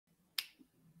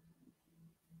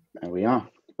There we are.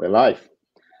 We're live.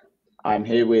 I'm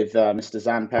here with Mr.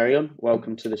 ZAN PERRION.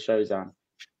 Welcome to the show, ZAN.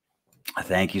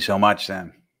 Thank you so much,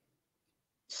 Sam.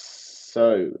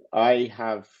 So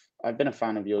I've been a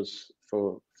fan of yours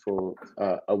for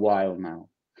a while now.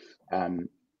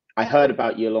 I heard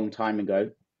about you a long time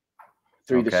ago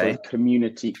through the sort of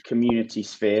community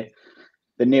sphere,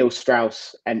 the Neil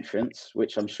Strauss entrance,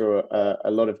 which I'm sure a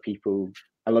lot of people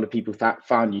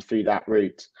found you through that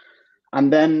route.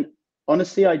 And then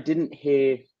honestly, I didn't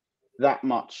hear that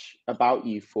much about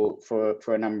you for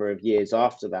a number of years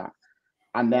after that.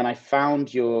 And then I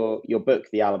found your book,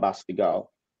 The Alabaster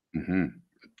Girl,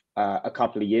 a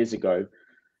couple of years ago.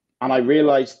 And I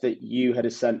realized that you had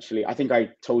essentially, I think I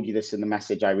told you this in the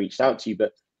message I reached out to you,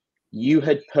 but you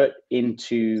had put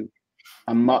into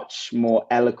a much more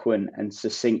eloquent and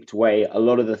succinct way a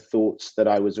lot of the thoughts that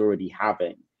I was already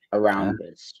having around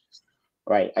this,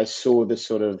 right? I saw the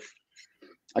sort of,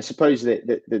 I suppose that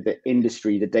the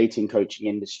industry, the dating coaching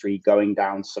industry, going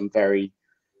down some very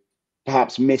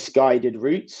perhaps misguided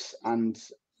routes. And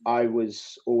I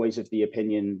was always of the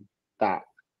opinion that,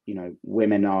 you know,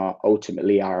 women are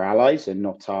ultimately our allies and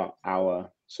not our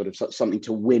sort of something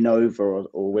to win over,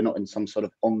 or we're not in some sort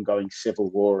of ongoing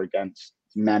civil war against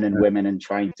men and women and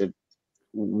trying to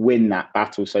win that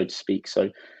battle, so to speak. So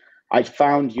I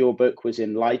found your book was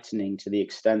enlightening to the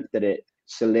extent that it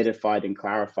solidified and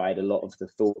clarified a lot of the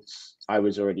thoughts I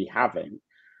was already having.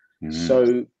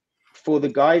 So for the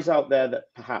guys out there that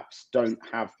perhaps don't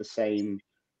have the same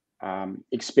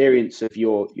experience of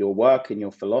your work and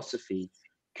your philosophy,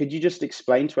 could you just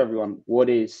explain to everyone what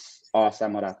is Ars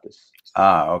Amaratus?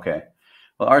 Okay.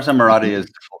 Well, Ars Amaratus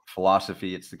is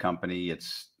philosophy. It's the company.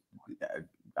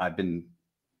 I've been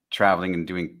traveling and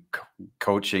doing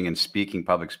coaching and speaking,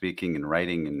 public speaking and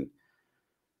writing, and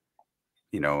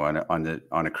you know,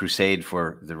 on a crusade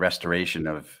for the restoration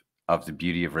of the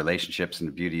beauty of relationships and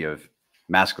the beauty of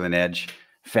masculine edge,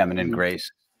 feminine grace,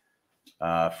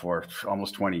 for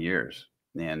almost 20 years,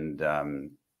 and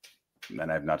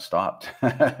I've not stopped.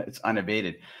 It's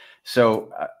unabated.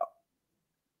 So,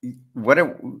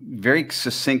 very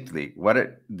succinctly,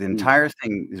 the entire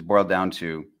thing is boiled down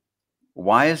to: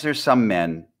 why is there some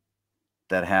men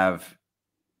that have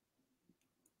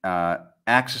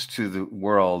access to the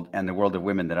world and the world of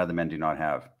women that other men do not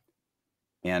have?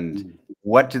 And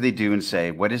what do they do and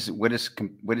say? What is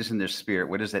in their spirit?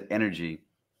 What is that energy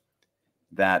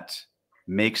that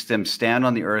makes them stand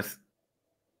on the earth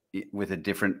with a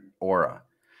different aura?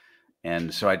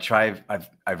 And so I've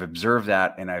observed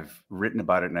that, and I've written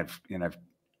about it, and I've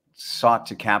sought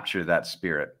to capture that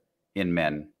spirit in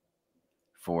men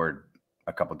for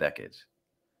a couple decades.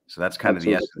 So that's kind of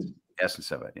the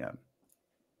essence of it. Yeah.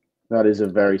 That is a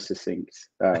very succinct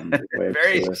way of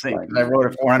very succinct. I wrote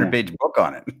a 400-page book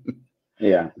on it.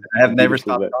 Yeah. I have never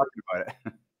stopped talking about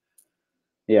it.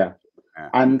 Yeah.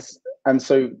 And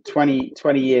so 20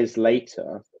 years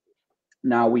later,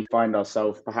 now we find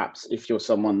ourselves, perhaps if you're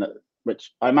someone that,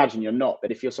 which I imagine you're not,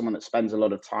 but if you're someone that spends a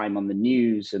lot of time on the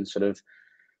news and sort of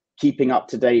keeping up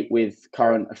to date with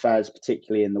current affairs,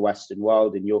 particularly in the Western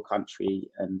world, in your country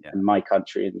and my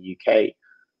country in the UK,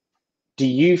 do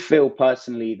you feel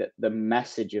personally that the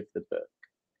message of the book,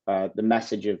 the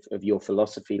message of your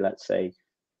philosophy, let's say,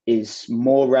 is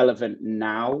more relevant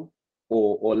now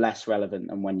or less relevant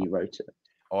than when you wrote it?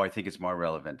 Oh, I think it's more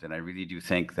relevant. And I really do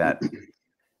think that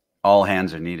all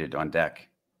hands are needed on deck,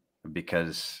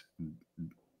 because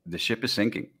the ship is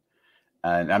sinking.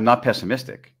 And I'm not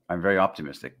pessimistic. I'm very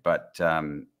optimistic. But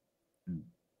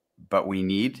we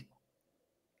need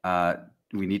to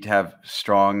have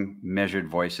strong, measured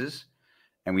voices,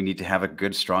 and we need to have a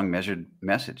good, strong, measured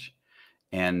message.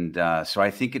 And so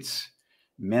I think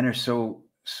men are so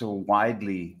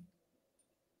widely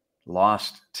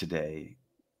lost today,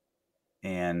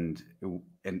 and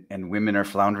women are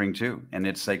floundering too. And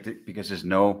it's like, because there's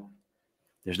no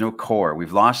core.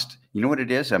 We've lost, you know what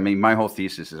it is? I mean, my whole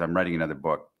thesis is, I'm writing another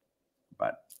book,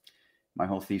 but my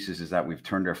whole thesis is that we've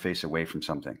turned our face away from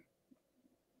something.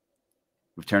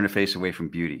 We've turned our face away from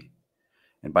beauty.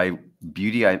 And by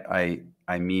beauty,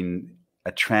 I mean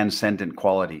a transcendent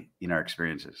quality in our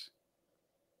experiences.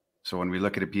 So when we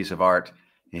look at a piece of art,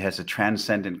 it has a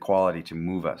transcendent quality to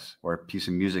move us, or a piece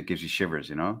of music gives you shivers,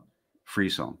 you know,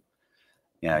 frisson,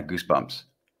 goosebumps.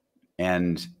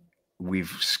 And we've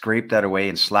scraped that away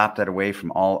and slapped that away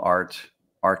from all art,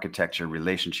 architecture,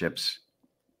 relationships,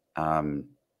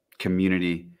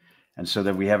 community. And so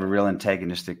that we have a real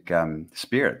antagonistic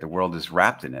spirit. The world is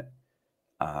wrapped in it.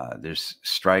 There's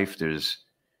strife, there's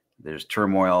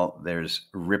turmoil, there's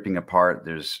ripping apart,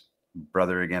 there's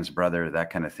brother against brother, that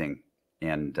kind of thing.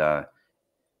 And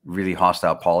really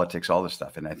hostile politics, all this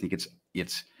stuff. And I think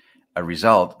it's a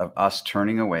result of us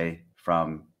turning away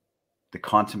from the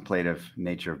contemplative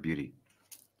nature of beauty.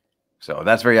 So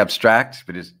that's very abstract,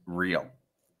 but it's real.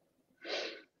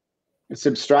 It's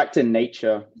abstract in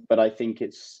nature, but I think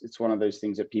it's one of those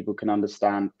things that people can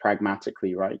understand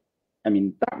pragmatically, right? I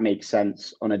mean, that makes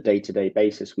sense on a day-to-day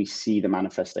basis. We see the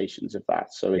manifestations of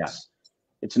that. So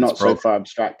it's not so far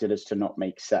abstracted as to not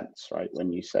make sense, right?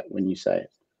 When you say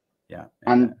it. Yeah.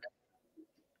 And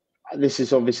this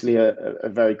is obviously a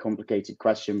very complicated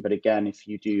question, but again, if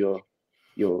you do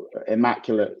your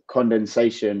immaculate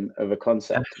condensation of a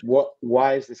concept,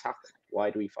 why is this happening? Why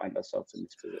do we find ourselves in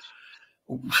this position?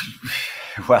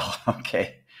 Well,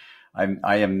 okay.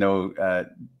 I am no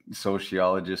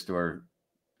sociologist or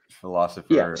philosopher.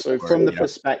 Yeah. So from the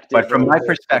perspective, but from my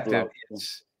perspective,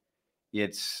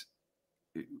 it's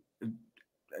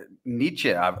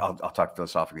Nietzsche. I'll talk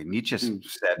philosophically. Nietzsche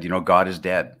said, God is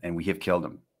dead and we have killed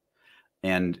him.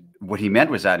 And what he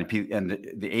meant was that,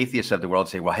 and the atheists of the world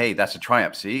say, well, hey, that's a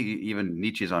triumph. See, even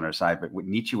Nietzsche's on our side. But what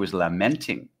Nietzsche was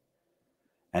lamenting,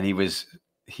 and he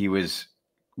was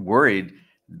worried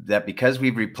that because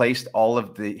we've replaced all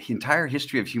of the entire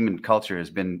history of human culture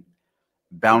has been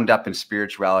bound up in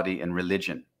spirituality and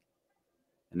religion,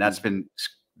 and that's been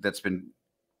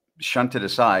shunted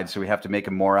aside. So we have to make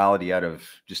a morality out of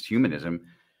just humanism.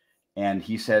 And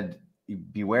he said,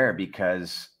 beware,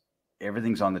 because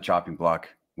everything's on the chopping block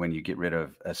when you get rid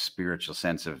of a spiritual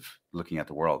sense of looking at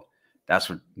the world. That's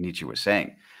what Nietzsche was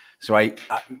saying. So I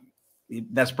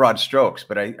that's broad strokes,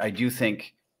 but I do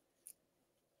think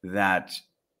that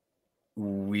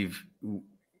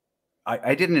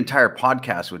I did an entire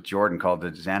podcast with Jordan called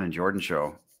the ZAN and Jordan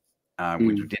Show.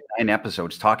 We did 9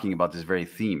 episodes talking about this very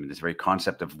theme, this very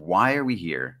concept of why are we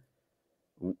here?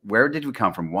 Where did we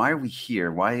come from? Why are we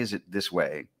here? Why is it this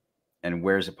way? And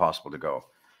where is it possible to go?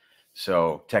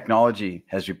 So technology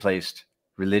has replaced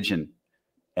religion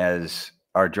as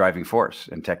our driving force,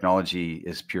 and technology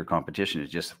is pure competition.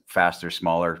 It's just faster,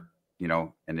 smaller,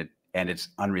 and it's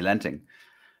unrelenting.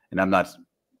 And I'm not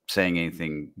saying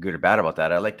anything good or bad about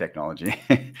that. I like technology,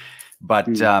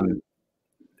 but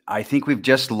I think we've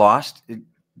just lost.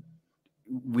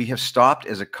 We have stopped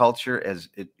as a culture,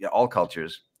 all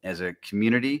cultures, as a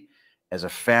community, as a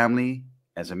family,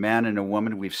 as a man and a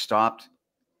woman. We've stopped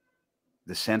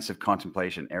the sense of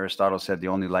contemplation. Aristotle said the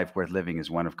only life worth living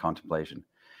is one of contemplation.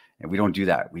 And we don't do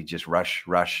that. We just rush,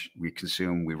 we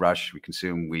consume, we rush, we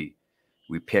consume, we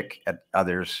pick at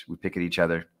others, we pick at each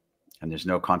other, and there's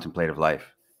no contemplative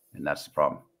life. And that's the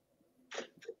problem.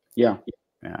 Yeah.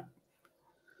 Yeah.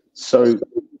 So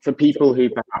for people who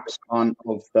perhaps aren't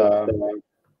of the,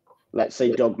 let's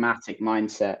say, dogmatic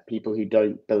mindset, people who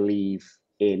don't believe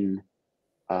in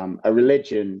a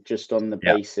religion just on the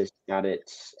basis that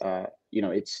it's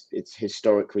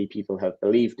historically people have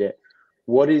believed it.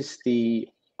 What is the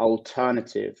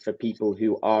alternative for people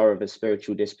who are of a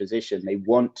spiritual disposition? They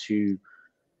want to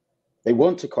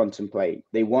contemplate,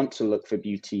 they want to look for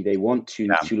beauty, they want to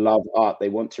love art, they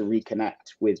want to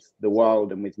reconnect with the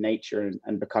world and with nature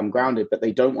and become grounded, but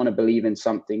they don't want to believe in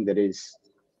something that is,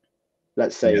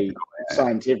 let's say,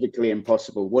 scientifically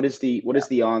impossible. What is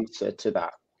the answer to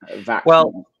that vacuum?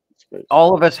 Well,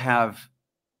 all of us have,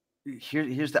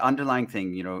 here's the underlying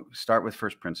thing, start with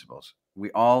first principles. We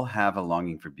all have a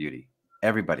longing for beauty.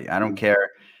 Everybody. I don't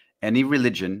care any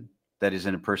religion that is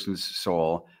in a person's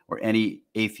soul or any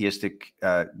atheistic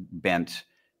bent.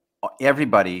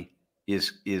 Everybody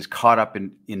is caught up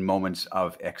in moments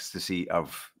of ecstasy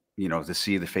of, to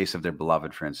see the face of their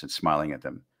beloved, for instance, smiling at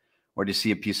them, or to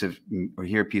see or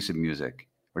hear a piece of music,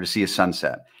 or to see a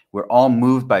sunset. We're all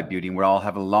moved by beauty, and we all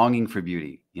have a longing for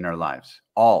beauty in our lives,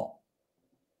 all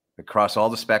across all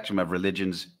the spectrum of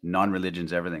religions,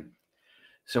 non-religions, everything.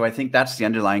 So I think that's the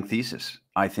underlying thesis.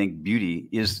 I think beauty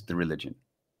is the religion.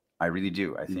 I really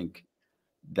do. I think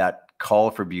that call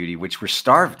for beauty, which we're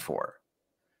starved for,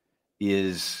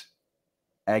 is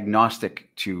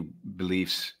agnostic to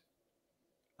beliefs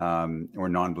or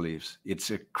non-beliefs.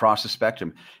 It's across the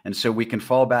spectrum. And so we can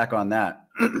fall back on that.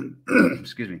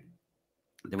 Excuse me.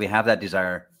 That we have that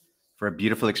desire for a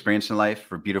beautiful experience in life,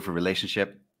 for a beautiful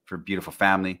relationship, for a beautiful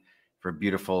family, for a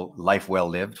beautiful life well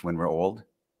lived when we're old.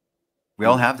 We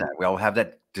all have that. We all have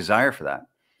that desire for that.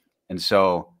 And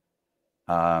so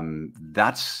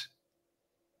that's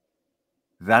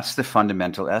the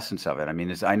fundamental essence of it. I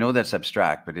mean, I know that's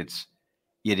abstract, but it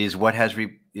is what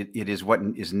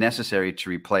is necessary to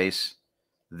replace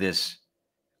this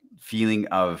feeling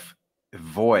of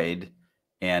void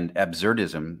and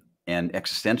absurdism and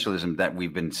existentialism that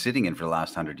we've been sitting in for the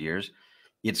last 100 years.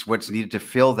 It's what's needed to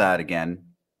fill that again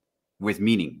with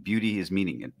meaning. Beauty is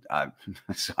meaning. And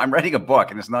so I'm writing a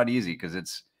book, and it's not easy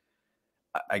because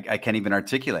I can't even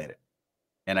articulate it,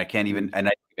 and I can't even, and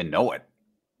I don't even know it.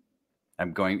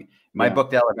 I'm going, my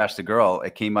book, The Alabaster Girl,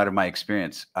 it came out of my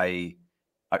experience. It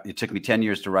took me 10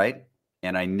 years to write,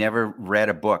 and I never read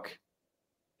a book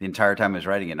the entire time I was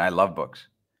writing it. And I love books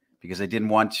because I didn't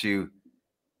want to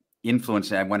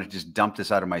influence it. I wanted to just dump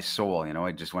this out of my soul. You know,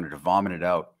 I just wanted to vomit it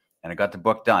out. And I got the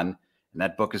book done, and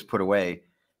that book is put away.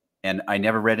 And I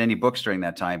never read any books during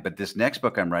that time. But this next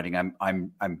book I'm writing,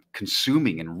 I'm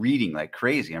consuming and reading like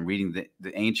crazy. I'm reading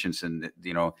the ancients and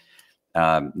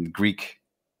Greek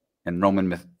and Roman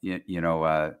myth,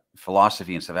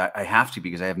 philosophy and stuff. I have to,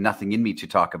 because I have nothing in me to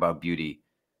talk about beauty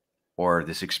or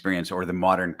this experience or the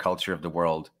modern culture of the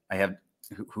world. I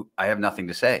have nothing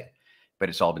to say, but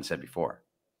it's all been said before.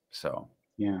 So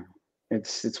yeah,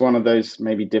 it's one of those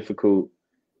maybe difficult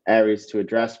areas to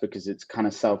address because it's kind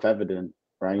of self-evident,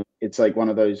 right? It's like one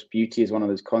of those, beauty is one of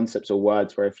those concepts or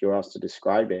words where if you're asked to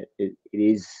describe it, it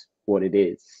is what it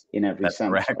is in every sense.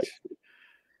 Correct. Like,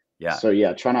 yeah. So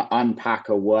yeah, trying to unpack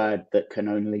a word that can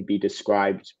only be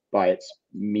described by its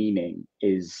meaning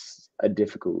is a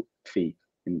difficult feat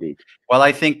indeed. Well,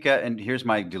 I think, and here's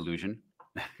my delusion,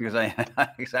 because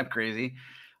I'm crazy.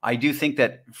 I do think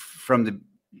that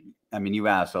you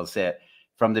asked, I'll say it,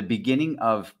 from the beginning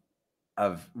of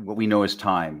what we know as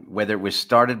time, whether it was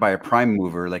started by a prime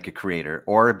mover like a creator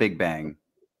or a big bang,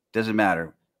 doesn't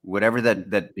matter. Whatever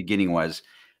that beginning was,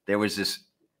 there was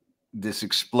this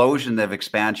explosion of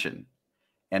expansion,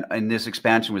 and this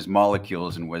expansion was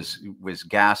molecules and was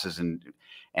gases,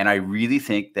 and I really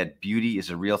think that beauty is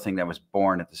a real thing that was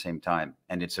born at the same time,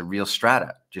 and it's a real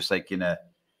strata, just like in a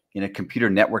computer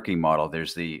networking model.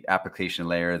 There's the application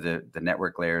layer, the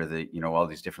network layer, all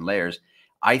these different layers.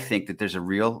 I think that there's a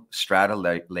real strata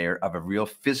layer of a real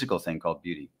physical thing called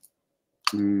beauty.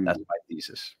 That's my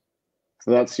thesis. So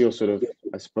that's your sort of,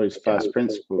 I suppose, first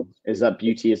principle, is that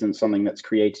beauty isn't something that's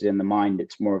created in the mind.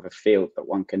 It's more of a field that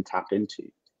one can tap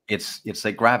into. It's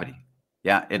like gravity.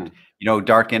 Yeah. And,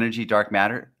 dark energy, dark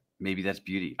matter, maybe that's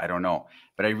beauty. I don't know.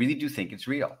 But I really do think it's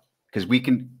real because we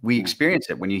experience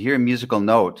it. When you hear a musical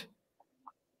note,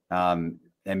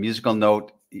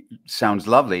 sounds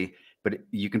lovely, but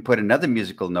you can put another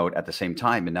musical note at the same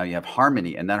time, and now you have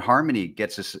harmony. And that harmony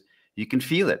gets us, you can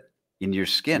feel it in your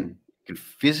skin. You can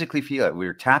physically feel it.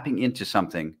 We're tapping into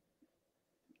something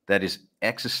that is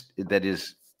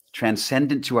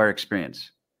transcendent to our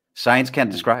experience. Science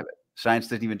can't describe it. Science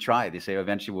doesn't even try. They say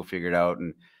eventually we'll figure it out.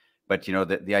 But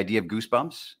the idea of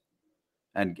goosebumps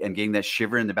and getting that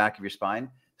shiver in the back of your spine,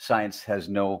 science has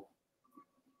no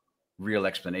real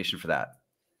explanation for that.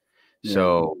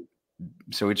 So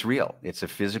it's real. It's a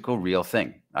physical, real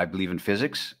thing. I believe in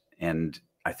physics, and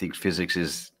I think physics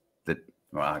is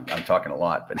I'm talking a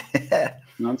lot, but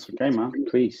no, it's okay, man.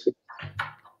 Please.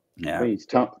 Yeah. Please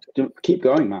keep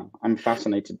going, man. I'm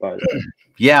fascinated by it.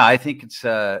 Yeah, I think it's,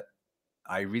 I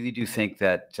really do think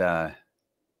that,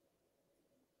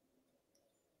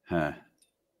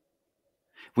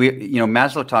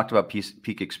 Maslow talked about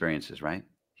peak experiences, right?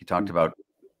 He talked about,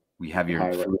 we have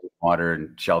your food, water,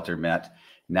 and shelter met.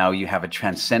 Now you have a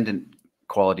transcendent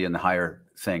quality in the higher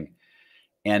thing.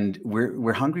 And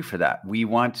we're hungry for that.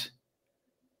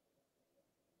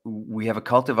 We have a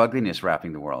cult of ugliness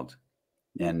wrapping the world.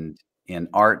 And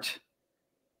art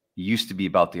used to be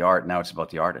about the art. Now it's about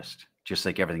the artist, just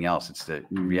like everything else. It's the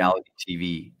reality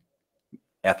TV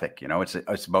ethic.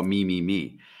 It's about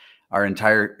me. Our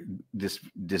entire, this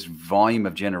volume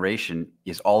of generation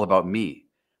is all about me.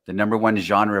 The #1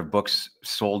 genre of books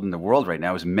sold in the world right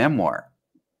now is memoir.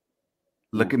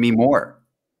 Look at me more.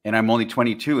 And I'm only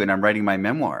 22 and I'm writing my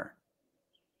memoir,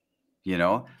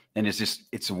 and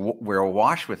we're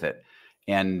awash with it.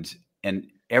 And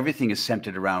everything is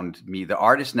centered around me. The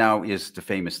artist now is the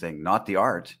famous thing, not the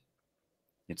art.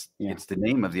 It's the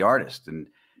name of the artist. And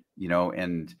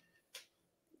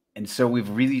so we've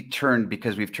really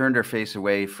because we've turned our face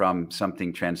away from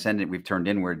something transcendent. We've turned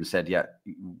inward and said, yeah,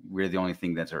 we're the only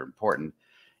thing that's important.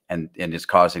 And it's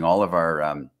causing all of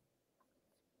our,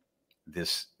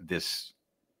 this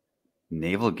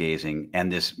navel gazing and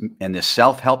this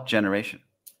self-help generation,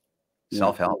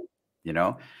 self-help,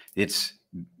 it's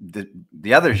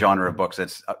the other genre of books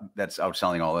that's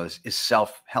outselling all of this is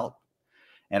self-help.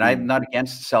 And I'm not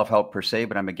against self-help per se,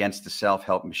 but I'm against the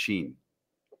self-help machine.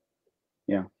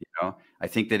 Yeah. I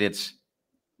think that it's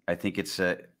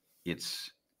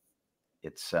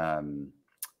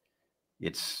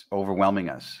overwhelming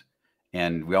us,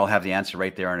 and we all have the answer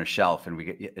right there on a shelf, and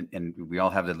we all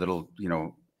have the little,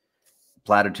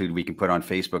 platitude we can put on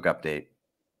Facebook update.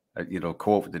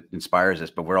 quote that inspires us,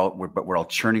 but we're all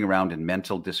churning around in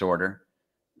mental disorder,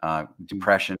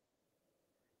 depression,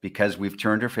 because we've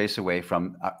turned our face away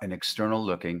from an external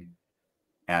looking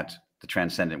at the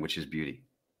transcendent, which is beauty.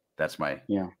 That's my,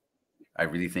 I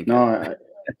really think. No,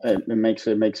 it makes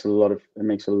a lot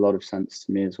of sense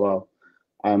to me as well.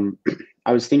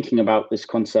 I was thinking about this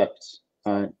concept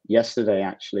yesterday,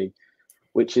 actually,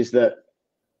 which is that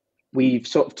we've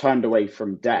sort of turned away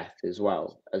from death as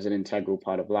well as an integral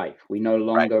part of life. We no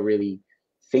longer really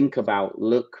think about,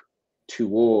 look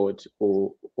toward,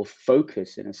 or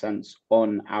focus, in a sense,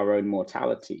 on our own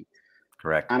mortality.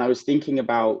 Correct. And I was thinking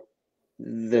about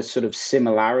the sort of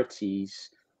similarities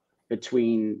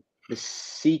between the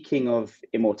seeking of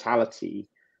immortality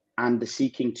and the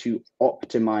seeking to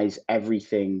optimize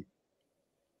everything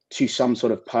to some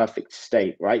sort of perfect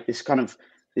state, right? This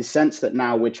sense that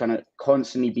now we're trying to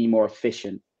constantly be more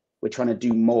efficient. We're trying to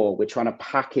do more. We're trying to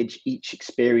package each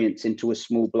experience into a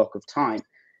small block of time.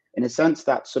 In a sense,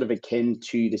 that's sort of akin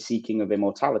to the seeking of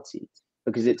immortality,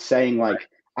 because it's saying, like,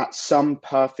 at some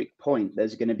perfect point,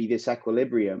 there's going to be this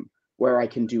equilibrium where I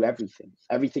can do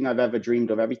everything I've ever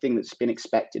dreamed of, everything that's been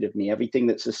expected of me, everything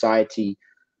that society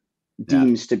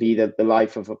deems to be the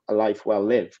life of a life well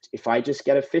lived. If I just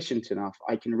get efficient enough,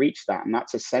 I can reach that. And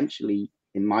that's essentially,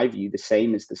 in my view, the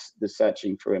same as the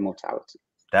searching for immortality.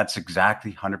 That's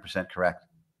exactly 100% correct.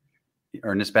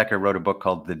 Ernest Becker wrote a book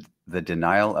called The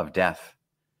Denial of Death.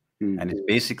 And it's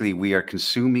basically, we are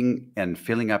consuming and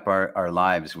filling up our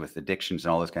lives with addictions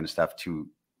and all this kind of stuff to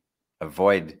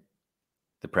avoid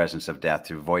the presence of death,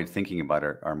 to avoid thinking about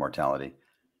our mortality.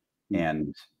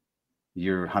 And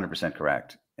you're 100%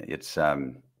 correct. It's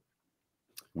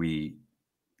we're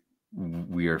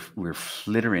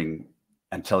flittering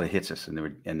until it hits us,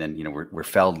 and then we're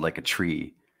felled like a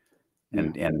tree,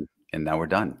 and now we're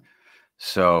done.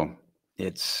 So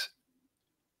it's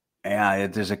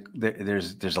there's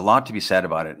a lot to be said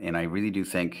about it, and I really do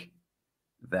think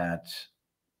that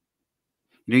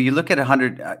you look at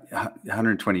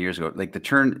 120 years ago, like the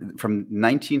turn from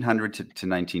 1900 to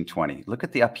 1920. Look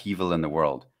at the upheaval in the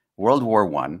world. World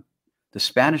War I, the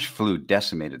Spanish flu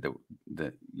decimated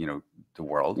the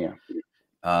world.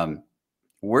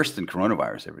 Worse than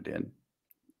coronavirus ever did.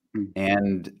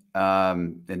 And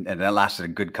that lasted a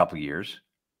good couple of years.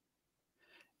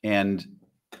 And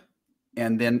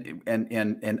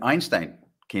then Einstein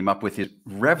came up with his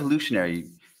revolutionary,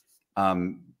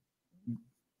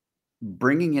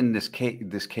 bringing in this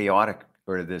chaotic,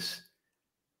 or this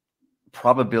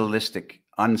probabilistic,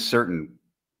 uncertain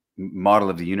model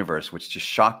of the universe, which just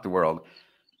shocked the world,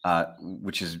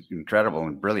 which is incredible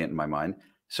and brilliant in my mind.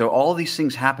 So all these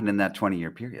things happened in that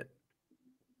 20-year period.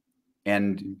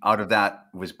 And out of that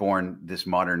was born this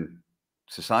modern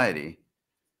society.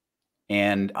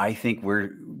 And I think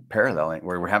we're paralleling,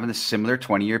 where we're having a similar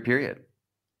 20-year period.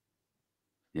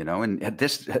 And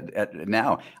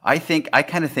now, I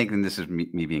kind of think, and this is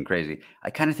me being crazy, I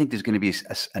kind of think there's going to be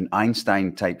an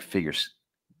Einstein type figure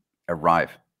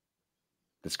arrive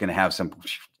that's going to have some,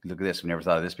 look at this, we never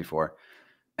thought of this before.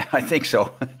 I think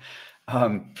so.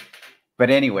 But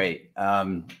anyway,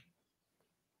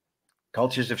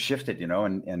 cultures have shifted,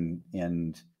 and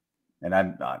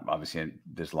I'm obviously,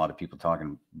 there's a lot of people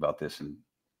talking about this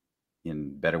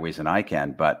in better ways than I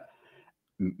can, but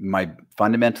my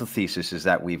fundamental thesis is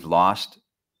that we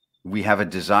have a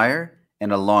desire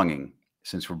and a longing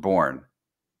since we're born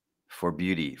for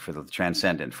beauty, for the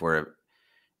transcendent, for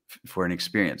an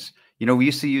experience. We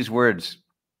used to use words.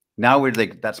 Now we're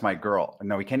like, that's my girl.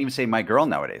 No, we can't even say my girl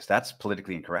nowadays. That's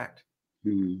politically incorrect.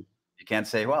 You can't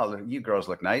say, well, you girls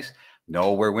look nice.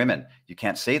 No, we're women. You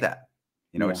can't say that.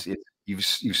 You've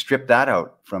stripped that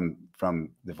out from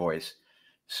the voice.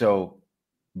 So,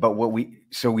 but we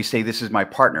say, this is my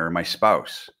partner, my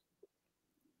spouse.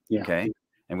 Okay.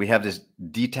 And we have this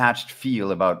detached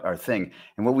feel about our thing.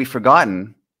 And what we've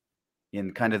forgotten,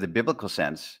 in kind of the biblical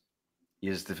sense,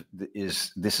 is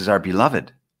this is our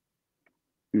beloved.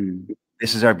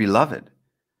 This is our beloved.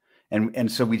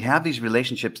 And so we'd have these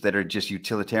relationships that are just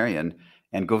utilitarian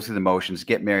and go through the motions,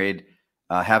 get married,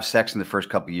 have sex in the first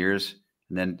couple of years,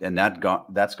 and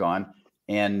that's gone,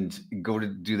 and go to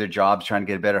do their jobs, trying to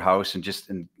get a better house,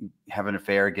 and have an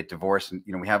affair, get divorced. And,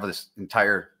 we have this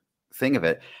entire thing of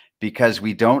it, because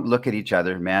we don't look at each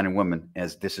other, man and woman,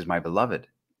 as this is my beloved.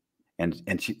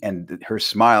 And her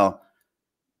smile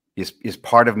is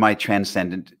part of my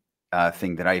transcendent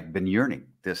thing that I've been yearning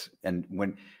this. And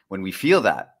when we feel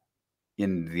that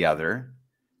in the other,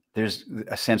 there's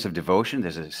a sense of devotion,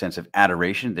 there's a sense of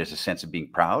adoration, there's a sense of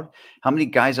being proud. How many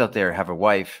guys out there have a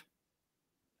wife,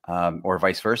 or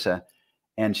vice versa,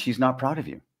 and she's not proud of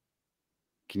you?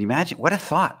 Can you imagine? What a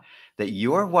thought. that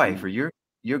your wife or your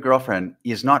girlfriend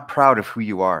is not proud of who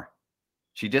you are.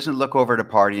 She doesn't look over at a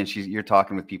party and you're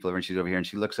talking with people over and she's over here and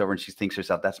she looks over and she thinks to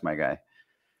herself, that's my guy.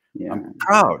 Yeah. I'm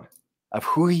proud of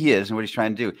who he is and what he's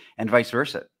trying to do, and vice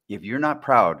versa. If you're not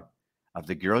proud of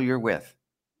the girl you're with,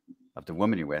 of the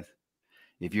woman you're with,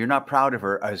 if you're not proud of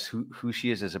her as who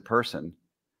she is as a person,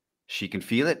 she can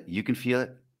feel it. You can feel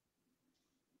it.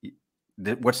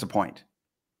 What's the point?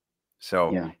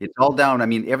 So it's all down. I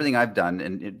mean, everything I've done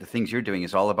and the things you're doing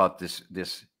is all about this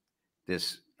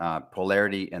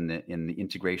polarity and in the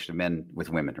integration of men with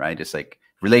women, right? It's like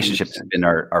relationships have been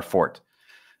our fort.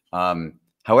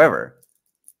 However,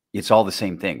 it's all the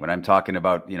same thing. When I'm talking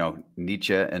about,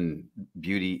 Nietzsche and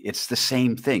beauty, it's the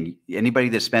same thing. Anybody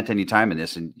that spent any time in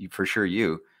this, and for sure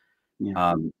you,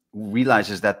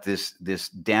 realizes that this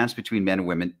dance between men and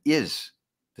women is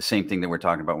the same thing that we're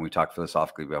talking about when we talk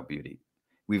philosophically about beauty.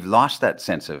 We've lost that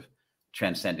sense of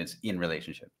transcendence in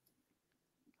relationship.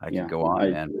 I can go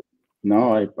on, man.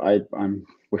 No,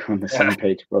 we're on the same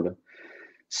page, brother.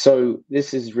 So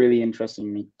this is really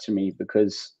interesting to me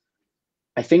because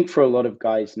I think for a lot of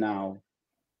guys now,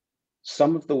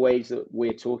 some of the ways that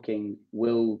we're talking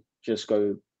will just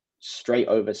go straight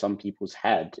over some people's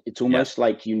head. It's almost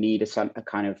like you need a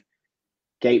kind of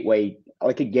gateway,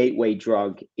 like a gateway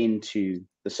drug into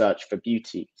the search for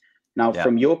beauty. Now,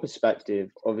 from your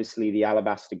perspective, obviously the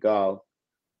Alabaster Girl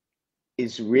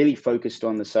is really focused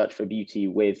on the search for beauty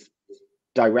with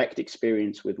direct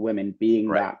experience with women being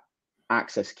that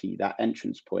access key, that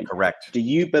entrance point. Correct. Do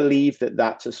you believe that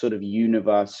that's a sort of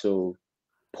universal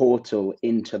portal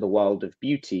into the world of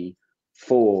beauty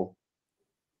for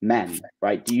men,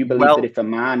 right? Do you believe that if a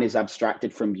man is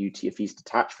abstracted from beauty, if he's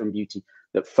detached from beauty,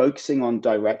 that focusing on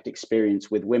direct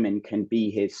experience with women can be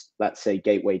his, let's say,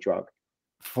 gateway drug?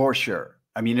 For sure.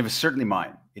 I mean, it was certainly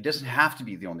mine. It doesn't have to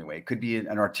be the only way. It could be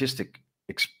an artistic,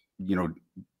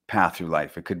 path through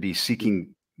life. It could be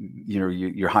seeking,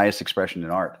 your highest expression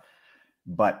in art.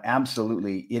 But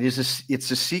absolutely, it's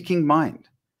a seeking mind.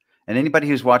 And anybody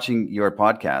who's watching your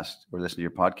podcast or listening to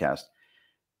your podcast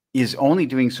is only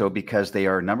doing so because they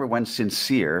are, number one,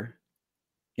 sincere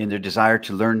in their desire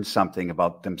to learn something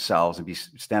about themselves and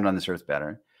stand on this earth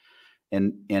better.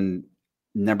 And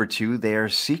number two, they are a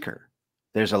seeker.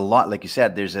 There's a lot, like you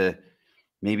said, there's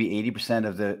maybe 80%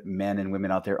 of the men and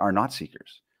women out there are not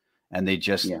seekers, and they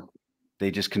just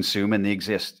consume and they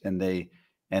exist, and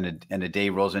a day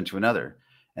rolls into another,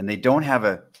 and they don't have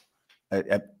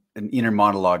an inner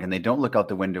monologue, and they don't look out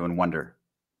the window and wonder,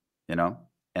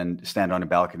 and stand on a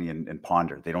balcony and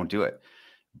ponder. They don't do it.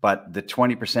 But the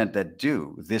 20% that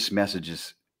do, this message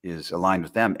is aligned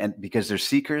with them, and because they're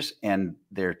seekers and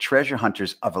they're treasure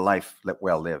hunters of a life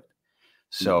well lived.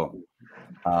 So,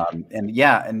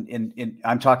 and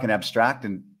I'm talking abstract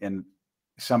and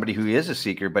somebody who is a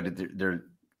seeker, but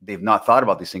they've not thought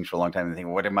about these things for a long time. And they think,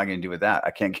 well, what am I going to do with that?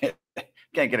 I can't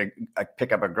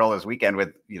pick up a girl this weekend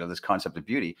with, this concept of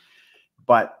beauty,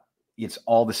 but it's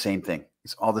all the same thing.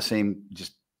 It's all the same.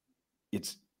 Just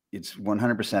it's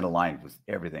 100% aligned with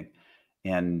everything.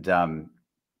 And,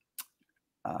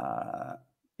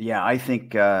 I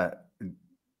think,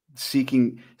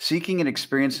 seeking an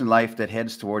experience in life that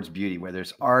heads towards beauty, whether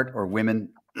it's art or women,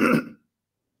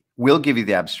 will give you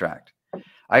the abstract.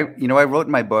 I wrote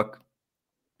in my book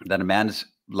that a man's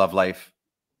love life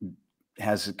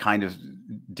has a kind of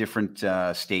different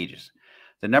stages.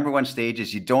 The number one stage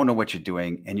is you don't know what you're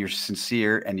doing, and you're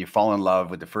sincere, and you fall in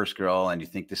love with the first girl, and you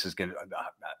think this is going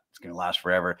to last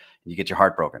forever, and you get your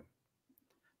heart broken.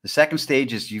 The second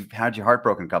stage is you've had your heart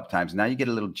broken a couple of times. Now you get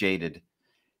a little jaded,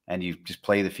 and you just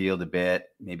play the field a bit.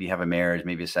 Maybe you have a marriage,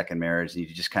 maybe a second marriage, and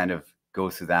you just kind of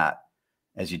go through that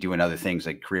as you do in other things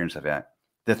like career and stuff like that.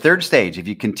 The third stage, if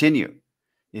you continue,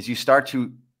 is you start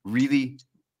to really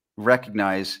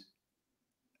recognize.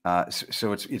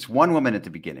 So it's one woman at the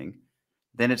beginning,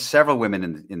 then it's several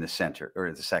women in the center,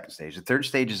 or the second stage. The third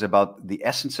stage is about the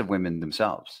essence of women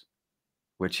themselves,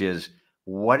 which is,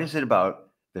 what is it about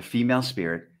the female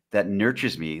spirit that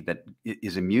nurtures me, that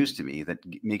is amused to me, that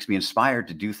makes me inspired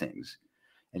to do things?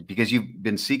 And because you've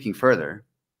been seeking further,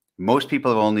 most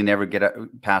people have only never get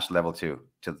past level 2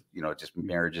 to, just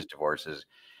marriages, divorces.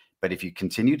 But if you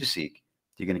continue to seek,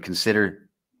 you're going to consider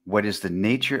what is the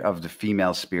nature of the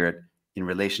female spirit in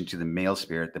relation to the male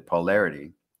spirit, the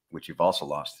polarity, which you've also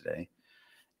lost today,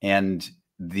 and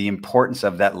the importance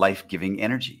of that life-giving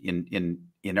energy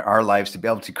in our lives to be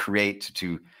able to create,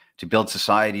 to build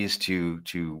societies, to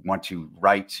want to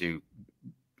write, to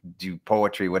do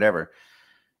poetry, whatever.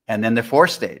 And then the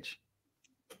fourth stage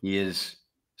is,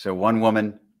 so one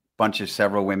woman,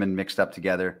 several women mixed up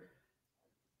together.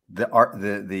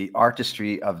 the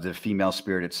artistry of the female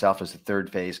spirit itself is the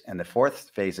third phase, and the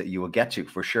fourth phase that you will get to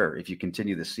for sure if you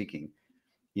continue the seeking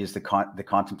is the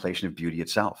contemplation of beauty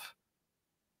itself,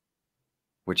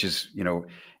 which is, you know,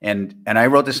 and I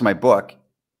wrote this in my book,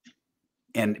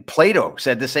 and Plato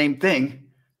said the same thing,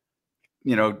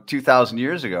 you know, 2,000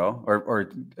 years ago or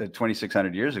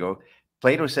 2,600 years ago.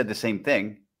 Plato said the same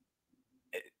thing.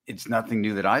 It's nothing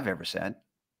new that I've ever said.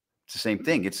 It's the same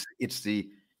thing. It's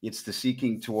the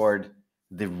seeking toward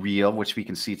the real, which we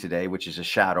can see today, which is a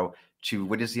shadow, to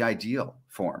what is the ideal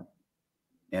form.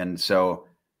 And so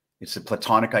it's a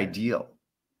Platonic ideal.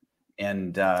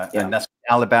 And that's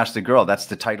Alabaster Girl. That's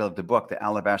the title of the book. The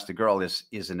Alabaster Girl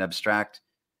is an abstract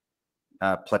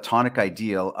Platonic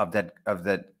ideal of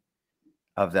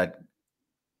that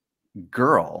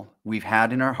girl we've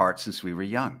had in our hearts since we were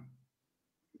young.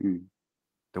 Mm.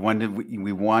 The one that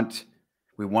we want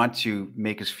to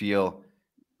make us feel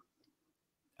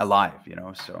alive, you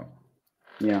know. So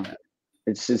yeah,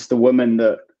 it's the woman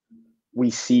that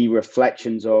we see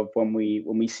reflections of when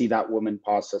we see that woman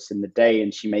pass us in the day,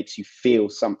 and she makes you feel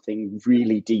something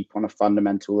really deep on a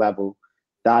fundamental level.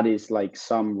 That is like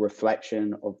some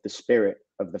reflection of the spirit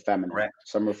of the feminine, correct.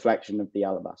 Some reflection of the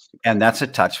alabaster. And that's a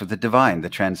touch with the divine, the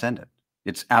transcendent.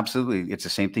 It's absolutely, it's the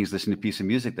same thing as listening to a piece of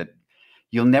music that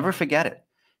you'll never forget it.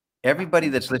 Everybody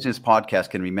that's listening to this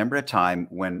podcast can remember a time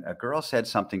when a girl said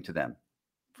something to them,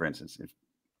 for instance,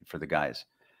 for the guys,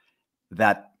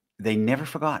 that they never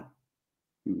forgot.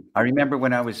 I remember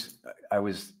when I was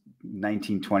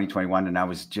 19, 20, 21, and I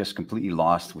was just completely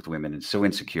lost with women and so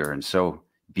insecure and so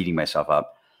beating myself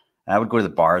up. And I would go to the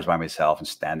bars by myself and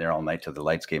stand there all night till the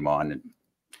lights came on. And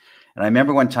I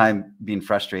remember one time being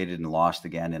frustrated and lost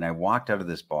again. And I walked out of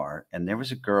this bar, and there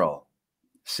was a girl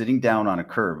sitting down on a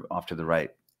curb off to the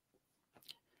right.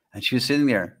 And she was sitting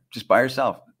there just by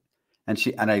herself.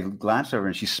 And I glanced over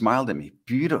and she smiled at me.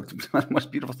 Beautiful, one of the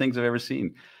most beautiful things I've ever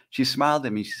seen. She smiled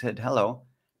at me. She said, "Hello."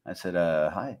 I said,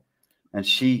 "Hi." And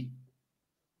she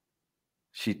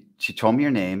told me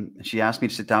her name, and she asked me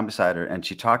to sit down beside her, and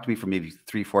she talked to me for maybe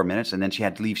 3-4 minutes, and then she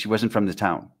had to leave. She wasn't from the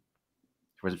town.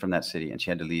 She wasn't from that city, and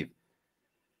she had to leave.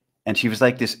 And she was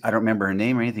like this, I don't remember her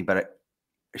name or anything, but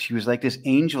she was like this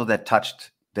angel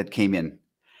that came in,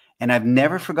 and I've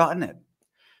never forgotten it.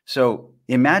 So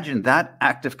imagine that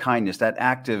act of kindness, that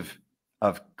act of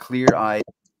clear-eyed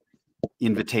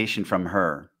invitation from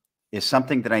her is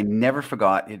something that I never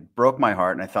forgot. It broke my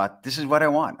heart, and I thought, this is what I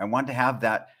want. I want to have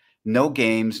that. No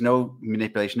games, no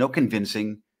manipulation, no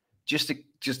convincing, just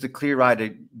a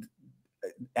clear-eyed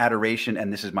adoration.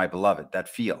 And this is my beloved, that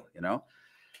feel, you know,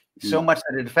 so much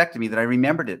that it affected me that I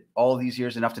remembered it all these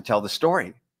years enough to tell the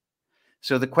story.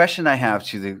 So the question I have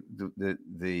to the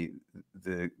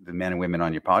men and women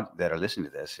on your pod that are listening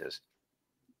to this is,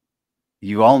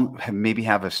 you all maybe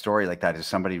have a story like that. Does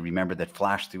somebody remember that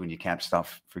flashed through and you can't stop,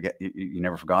 forget, you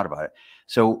never forgot about it.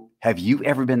 So have you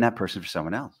ever been that person for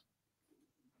someone else?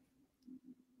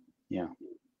 Yeah.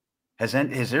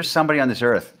 Is there somebody on this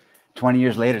earth 20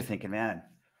 years later thinking, man,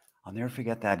 I'll never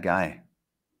forget that guy.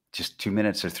 Just 2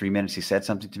 minutes or 3 minutes, he said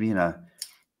something to me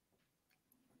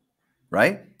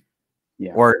right?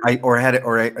 Yeah. Or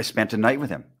I spent a night with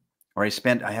him, or I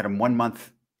had a 1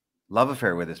 month love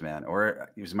affair with this man, or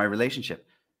it was my relationship,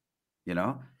 you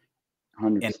know,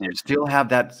 100%. And still have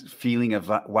that feeling of,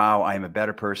 wow, I'm a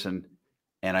better person.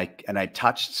 And I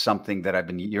touched something that I've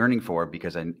been yearning for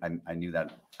because I knew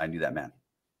that man.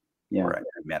 Yeah. Or I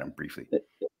met him briefly.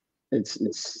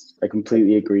 I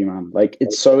completely agree, man. Like,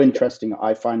 it's so interesting.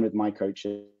 I find with my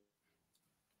coaches.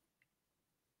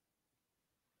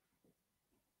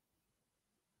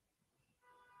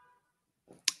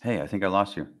 Hey, I think I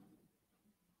lost you.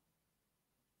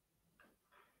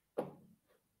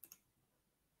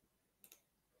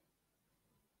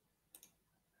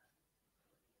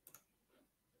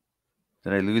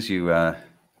 Did I lose you? I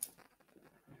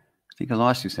think I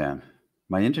lost you, Sam.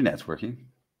 My internet's working.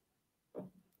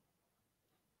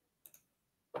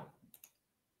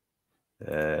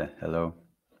 Hello.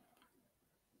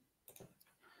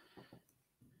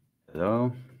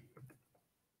 Hello.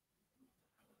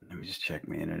 Let me just check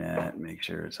my internet, make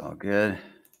sure it's all good.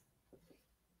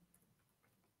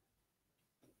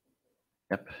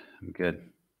 Yep, I'm good.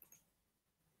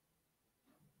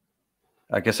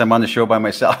 I guess I'm on the show by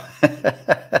myself.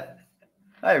 Hi,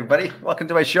 everybody. Welcome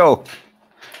to my show.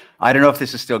 I don't know if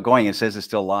this is still going. It says it's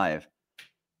still live.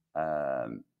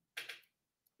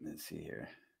 Let's see here.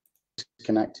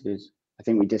 Disconnected. I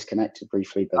think we disconnected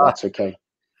briefly, but that's okay.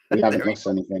 We haven't lost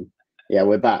anything. Yeah,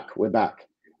 we're back. We're back.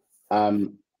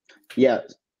 Yeah,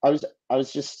 I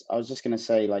was just gonna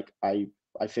say, like, I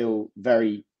feel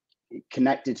very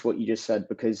connected to what you just said,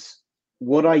 because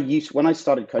when I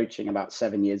started coaching about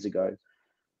 7 years ago,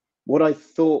 what I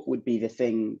thought would be the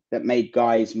thing that made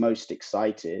guys most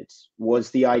excited was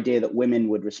the idea that women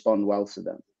would respond well to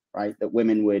them, right? That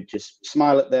women would just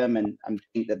smile at them and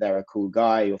think that they're a cool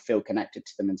guy or feel connected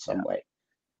to them in some way.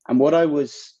 And what I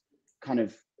was kind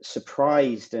of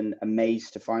surprised and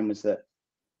amazed to find was that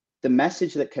the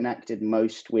message that connected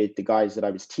most with the guys that I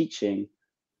was teaching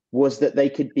was that they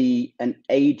could be an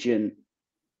agent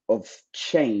of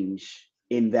change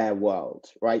in their world,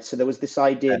 right? So there was this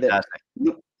idea that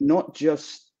not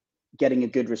just getting a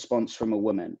good response from a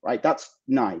woman, right? That's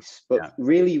nice, but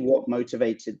really what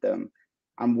motivated them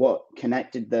and what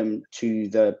connected them to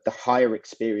the higher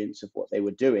experience of what they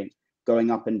were doing,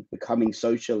 going up and becoming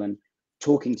social and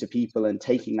talking to people and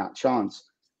taking that chance,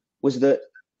 was that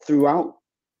throughout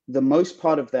the most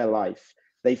part of their life,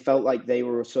 they felt like they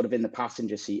were sort of in the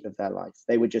passenger seat of their life.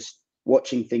 They were just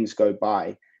watching things go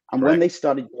by. And when they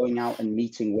started going out and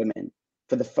meeting women,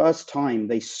 for the first time,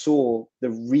 they saw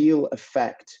the real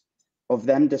effect of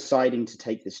them deciding to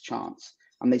take this chance.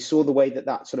 And they saw the way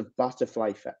that sort of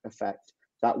butterfly effect,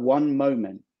 that one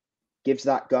moment gives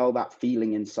that girl that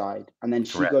feeling inside. And then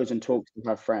she goes and talks to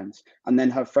her friends. And then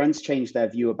her friends change their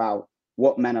view about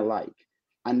what men are like.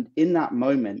 And in that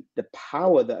moment, the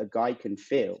power that a guy can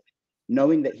feel,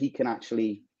 knowing that he can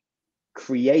actually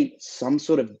create some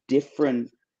sort of different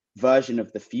version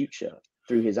of the future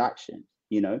through his action,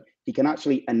 he can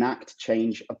actually enact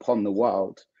change upon the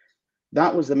world.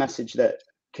 That was the message that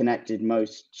connected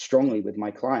most strongly with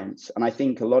my clients. And I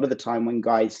think a lot of the time when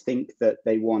guys think that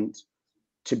they want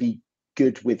to be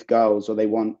good with girls or they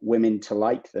want women to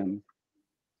like them,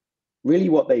 really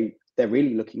what they're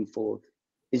really looking for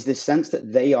is this sense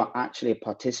that they are actually a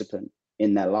participant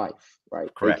in their life, right?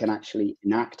 They can actually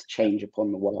enact change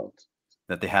upon the world.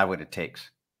 That they have what it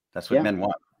takes. That's what men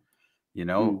want.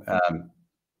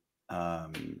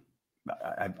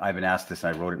 I've been asked this,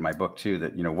 and I wrote it in my book too,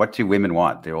 that, what do women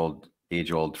want? The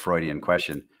age-old Freudian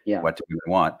question, what do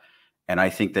women want? And I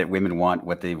think that women want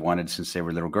what they've wanted since they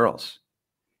were little girls.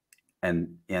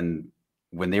 And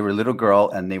when they were a little girl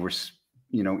and they were,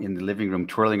 in the living room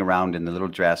twirling around in the little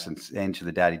dress and saying to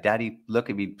the daddy, "Daddy, look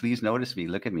at me, please notice me,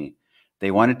 look at me."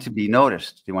 They wanted to be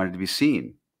noticed. They wanted to be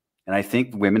seen. And I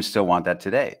think women still want that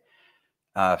today.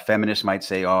 Feminists might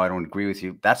say, "Oh, I don't agree with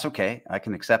you." That's okay. I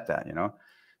can accept that,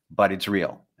 but it's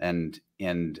real. And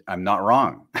I'm not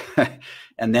wrong.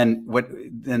 And then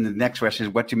the next question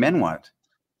is, what do men want?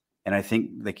 And I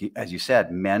think, like, as you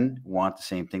said, men want the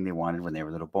same thing they wanted when they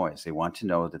were little boys. They want to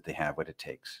know that they have what it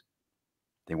takes.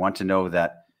 They want to know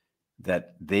that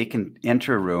they can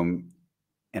enter a room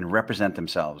and represent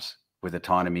themselves with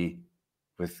autonomy,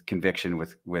 with conviction,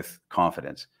 with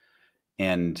confidence.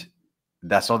 And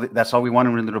that's all we wanted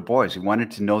when we were little boys. We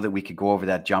wanted to know that we could go over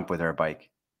that jump with our bike.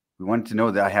 We wanted to know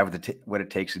that I have what it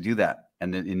takes to do that.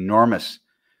 And the enormous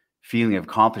feeling of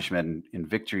accomplishment and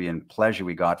victory and pleasure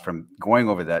we got from going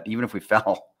over that, even if we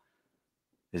fell,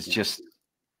 is just,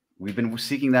 we've been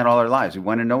seeking that all our lives. We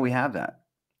want to know we have that.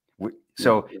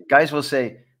 So guys will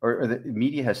say, or the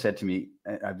media has said to me,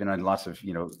 I've been on lots of,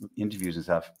 interviews and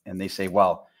stuff, and they say,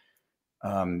 well,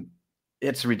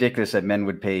 it's ridiculous that men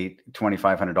would pay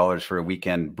 $2,500 for a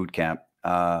weekend boot camp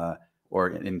or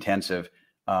intensive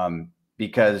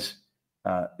because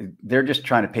they're just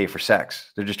trying to pay for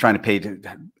sex. They're just trying to pay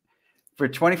for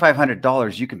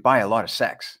 $2,500. You can buy a lot of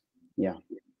sex. Yeah.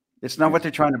 It's not what they're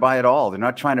trying to buy at all. They're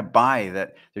not trying to buy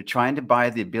that. They're trying to buy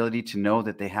the ability to know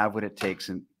that they have what it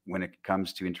takes when it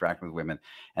comes to interacting with women.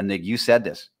 And you said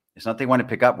this, it's not they want to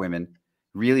pick up women.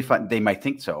 Really fun. They might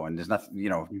think so. And there's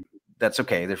nothing, that's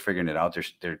okay. They're figuring it out.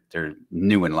 They're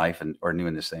new in life or new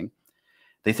in this thing.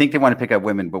 They think they want to pick up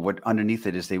women, but what underneath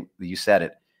it is you said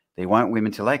it. They want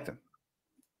women to like them.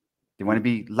 They want to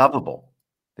be lovable.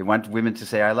 They want women to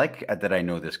say, "I like that I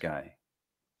know this guy.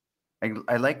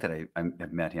 I like that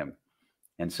I've met him."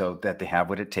 And so that they have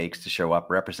what it takes to show up,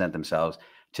 represent themselves,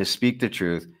 to speak the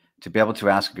truth, to be able to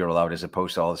ask a girl out as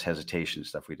opposed to all this hesitation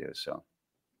stuff we do. So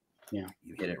yeah,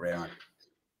 you hit it right on.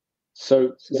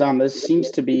 So Zan, there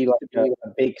seems to be like a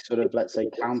big sort of, let's say,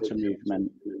 counter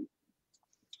movement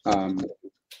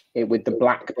with the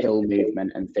black pill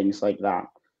movement and things like that.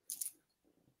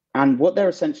 And what they're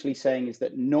essentially saying is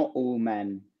that not all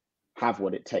men have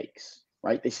what it takes,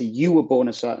 right? They say you were born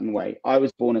a certain way. I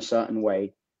was born a certain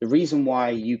way. The reason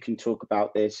why you can talk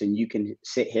about this and you can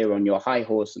sit here on your high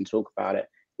horse and talk about it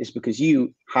is because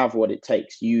you have what it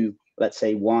takes. You, let's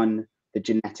say, won the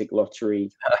genetic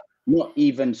lottery, not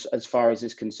even as far as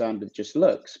is concerned with just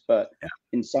looks, but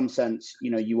in some sense,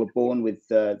 you were born with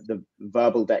the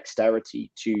verbal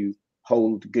dexterity to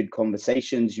hold good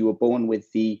conversations. You were born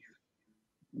with the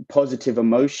positive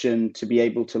emotion to be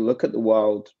able to look at the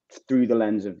world through the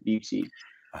lens of beauty.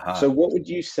 So what would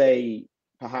you say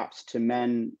perhaps to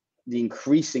men, the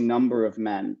increasing number of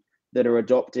men that are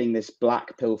adopting this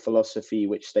black pill philosophy,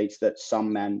 which states that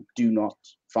some men do not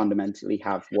fundamentally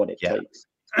have what it takes?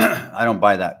 I don't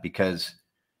buy that, because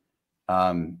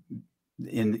in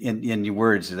your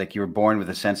words, like, you were born with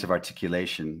a sense of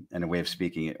articulation and a way of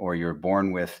speaking it, or you're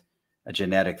born with a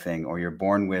genetic thing, or you're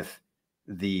born with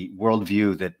the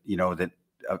worldview that, you know, that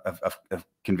of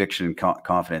conviction and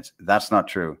confidence. That's not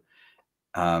true.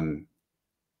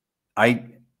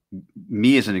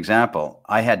 Me as an example,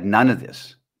 I had none of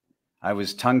this. I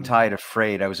was tongue-tied,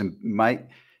 afraid. I was in my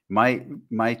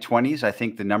 20s. I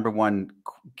think the number one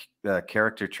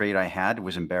character trait I had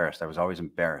was embarrassed. I was always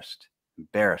embarrassed.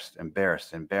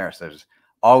 I was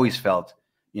always felt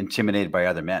intimidated by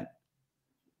other men.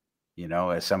 You know,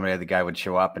 as the other guy would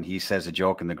show up and he says a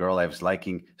joke and the girl I was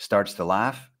liking starts to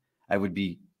laugh, I would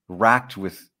be racked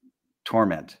with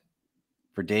torment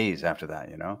for days after that,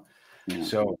 you know? Yeah.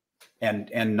 So,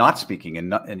 and not speaking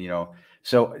and you know,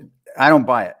 so I don't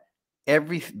buy it.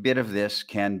 Every bit of this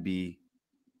can be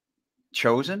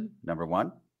chosen, number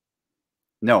one.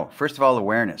 No, first of all,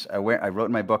 awareness. I wrote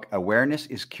in my book, awareness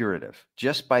is curative.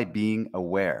 Just by being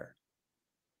aware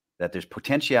that there's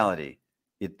potentiality,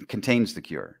 it contains the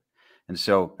cure. And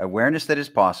so awareness that is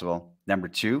possible. Number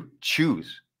two,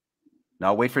 choose.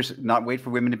 Not wait for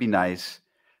women to be nice.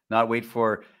 Not wait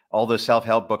for all those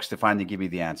self-help books to finally give me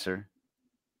the answer.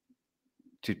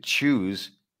 To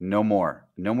choose no more.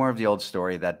 No more of the old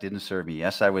story that didn't serve me.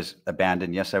 Yes, I was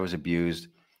abandoned. Yes, I was abused.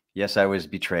 Yes, I was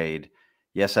betrayed.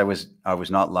 Yes, I was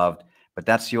not loved. But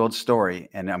that's the old story,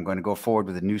 and I'm going to go forward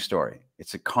with a new story.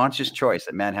 It's a conscious choice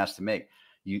that man has to make.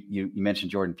 You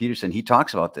mentioned Jordan Peterson. He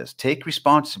talks about this. Take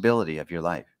responsibility of your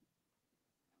life.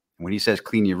 And when he says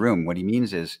clean your room, what he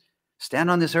means is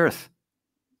stand on this earth.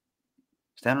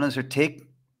 Stand on this earth. Take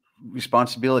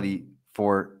responsibility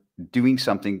for doing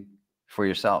something for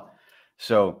yourself.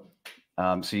 So,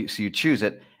 so you choose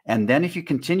it. And then if you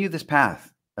continue this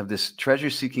path of this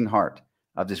treasure-seeking heart,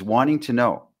 of this wanting to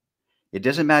know, it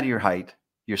doesn't matter your height,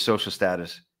 your social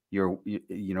status, your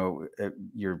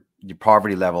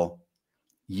poverty level,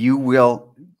 you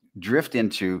will drift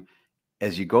into,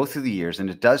 as you go through the years, and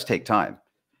it does take time,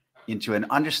 into an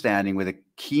understanding with a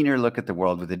keener look at the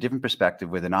world, with a different perspective,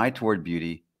 with an eye toward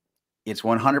beauty. It's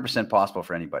 100% possible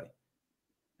for anybody.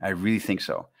 I really think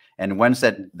so. And ones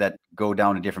that go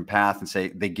down a different path and say,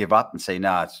 they give up and say,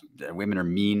 nah, women are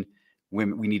mean.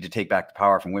 Women, we need to take back the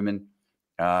power from women.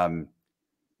 And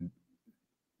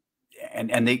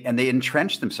they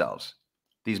entrench themselves.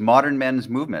 These modern men's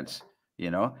movements,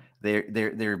 you know,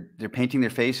 they're painting their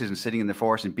faces and sitting in the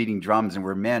forest and beating drums, and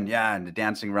we're men, yeah, and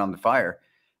dancing around the fire,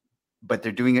 but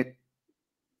they're doing it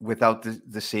without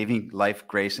the saving life,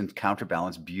 grace, and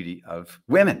counterbalance beauty of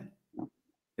women.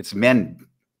 It's men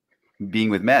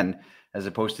being with men, as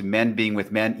opposed to men being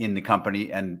with men in the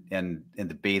company and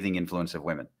the bathing influence of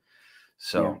women.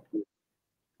 So, yeah.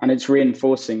 And it's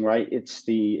reinforcing, right? It's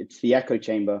the echo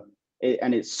chamber,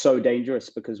 and it's so dangerous,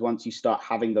 because once you start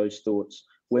having those thoughts,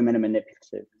 women are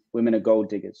manipulative, women are gold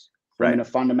diggers, women are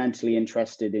fundamentally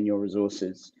interested in your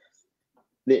resources.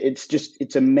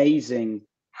 It's amazing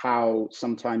how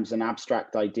sometimes an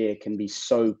abstract idea can be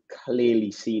so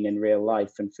clearly seen in real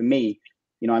life. And for me,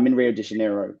 you know, I'm in Rio de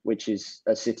Janeiro, which is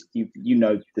a city, you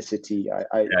know the city.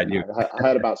 I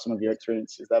heard about some of your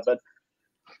experiences there, but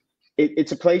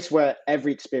it's a place where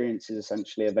every experience is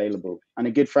essentially available. And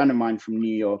a good friend of mine from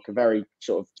New York, a very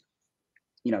sort of,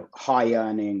 you know, high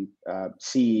earning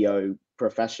CEO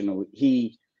professional,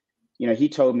 he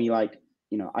told me, like,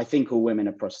 you know, I think all women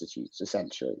are prostitutes,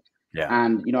 essentially. Yeah.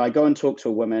 And, you know, I go and talk to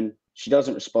a woman, she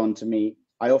doesn't respond to me.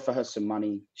 I offer her some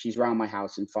money. She's around my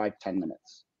house in 5-10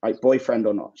 minutes, right? Boyfriend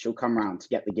or not, she'll come around to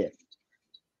get the gift.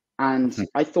 And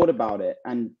I thought about it,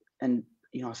 and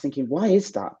you know, I was thinking, why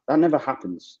is that? That never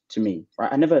happens to me,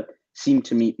 right? I never seem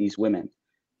to meet these women.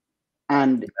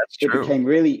 And it became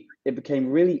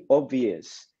really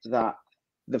obvious that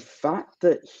the fact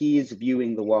that he is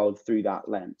viewing the world through that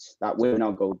lens, that women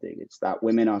are gold diggers, that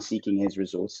women are seeking his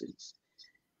resources,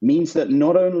 means that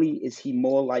not only is he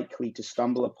more likely to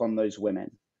stumble upon those women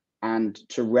and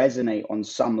to resonate on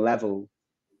some level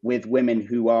with women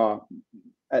who are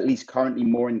at least currently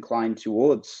more inclined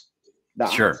towards that.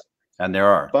 Sure. And there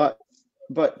are.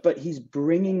 But he's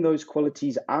bringing those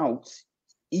qualities out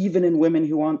even in women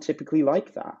who aren't typically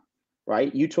like that,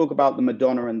 right? You talk about the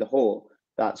Madonna and the whore,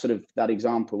 that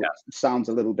example. Yeah. Sounds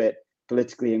a little bit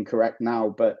politically incorrect now,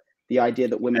 but the idea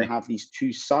that women have these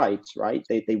two sides, right?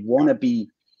 They want to be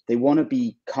They want to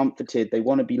be comforted. They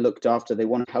want to be looked after. They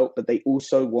want to help, but they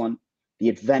also want the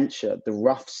adventure, the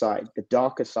rough side, the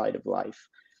darker side of life.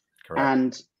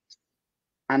 Correct.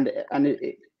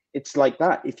 It's like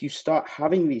that. If you start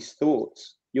having these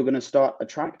thoughts, you're going to start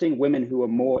attracting women who are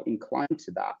more inclined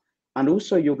to that. And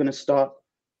also you're going to start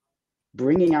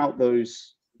bringing out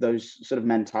those sort of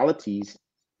mentalities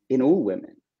in all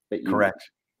women. That you Correct.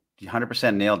 You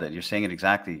 100% nailed it. You're saying it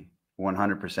exactly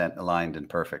 100% aligned and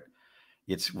perfect.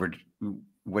 It's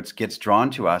what gets drawn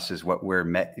to us is what we're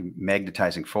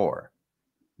magnetizing for.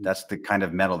 That's the kind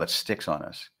of metal that sticks on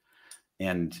us.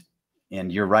 And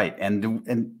you're right.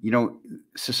 And you know,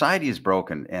 society is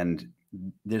broken and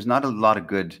there's not a lot of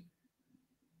good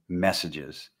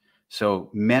messages. So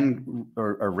men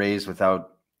are raised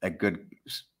without a good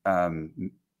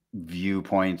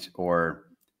viewpoint or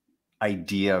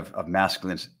idea of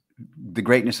masculine, the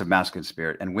greatness of masculine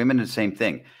spirit, and women the same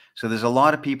thing. So there's a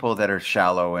lot of people that are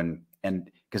shallow and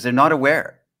because they're not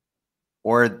aware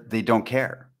or they don't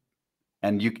care.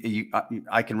 And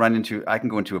I can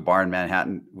go into a bar in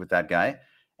Manhattan with that guy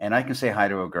and I can say hi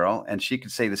to a girl and she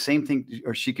could say the same thing,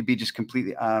 or she could be just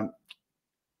completely,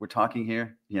 we're talking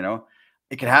here, you know,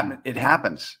 it could happen. It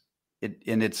happens.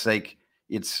 And it's like,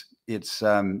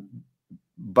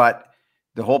 but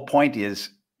the whole point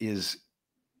is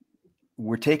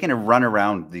we're taking a run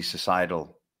around these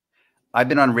societal. I've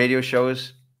been on radio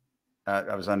shows.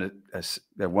 I was on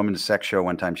a woman's sex show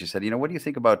one time. She said, you know, what do you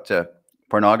think about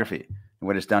pornography and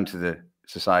what it's done to the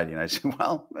society? And I said,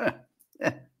 well,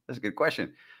 that's a good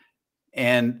question.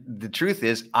 And the truth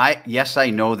is, yes,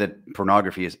 I know that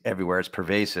pornography is everywhere. It's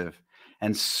pervasive.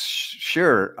 And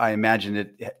sure, I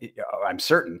imagine I'm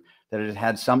certain that it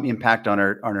had some impact on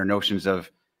our notions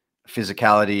of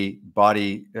physicality,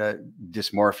 body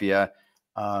dysmorphia,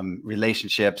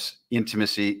 relationships,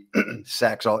 intimacy,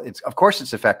 sex. Of course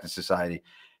it's affected society,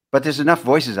 but there's enough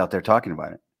voices out there talking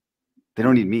about it. They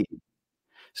don't need me.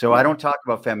 So I don't talk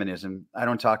about feminism. I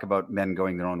don't talk about men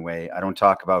going their own way. I don't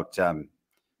talk about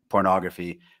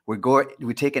pornography.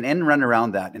 We take an end run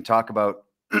around that and talk about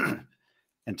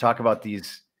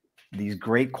these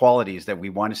great qualities that we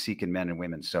want to seek in men and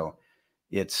women. So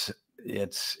it's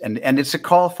a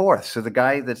call forth. So the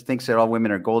guy that thinks that all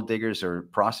women are gold diggers or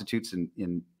prostitutes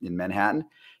in Manhattan,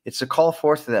 it's a call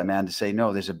forth to that man to say,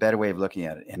 no, there's a better way of looking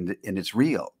at it. And it's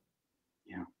real.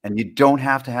 Yeah. And you don't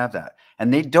have to have that.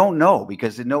 And they don't know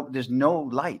because there's no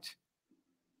light.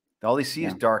 All they see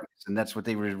is darkness. And that's what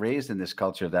they were raised in, this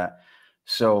culture of that.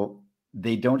 So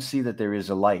they don't see that there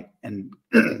is a light. And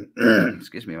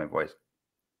excuse me, my voice.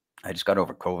 I just got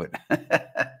over COVID.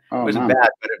 It wasn't bad,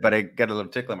 but I got a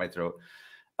little tickle in my throat.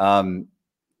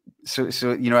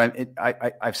 So you know,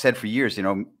 I've said for years, you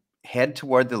know, head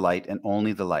toward the light and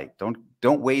only the light.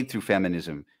 Don't wade through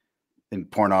feminism and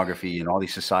pornography and all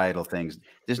these societal things.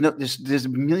 There's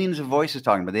millions of voices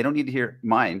talking, but they don't need to hear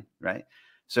mine, right?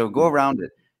 So go around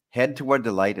it, head toward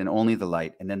the light and only the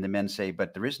light. And then the men say,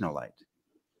 but there is no light.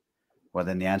 Well,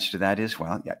 then the answer to that is,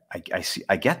 well, yeah,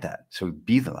 I get that. So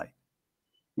be the light.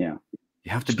 Yeah.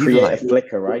 You have to create a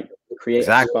flicker, right? Create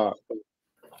a spark.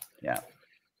 Yeah.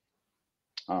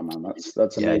 Oh man,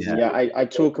 that's amazing. Yeah, I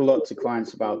talk a lot to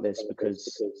clients about this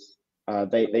because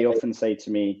they often say to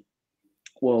me,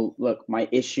 well, look, my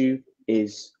issue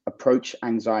is approach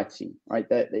anxiety, right?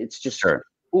 It's just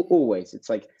always, it's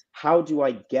like, how do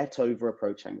I get over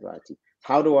approach anxiety?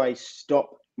 How do I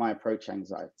stop my approach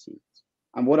anxiety?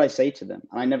 And what I say to them,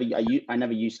 and I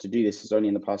never used to do this, it's only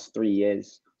in the past 3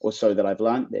 years or so that I've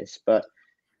learned this, but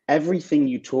everything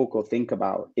you talk or think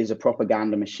about is a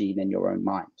propaganda machine in your own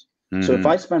mind. Mm-hmm. So if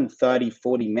I spend 30,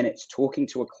 40 minutes talking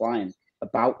to a client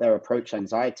about their approach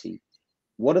anxiety,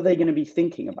 what are they going to be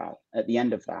thinking about at the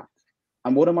end of that?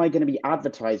 And what am I going to be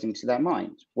advertising to their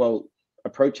mind? Well,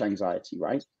 approach anxiety,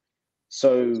 right?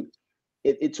 So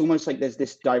it's almost like there's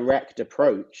this direct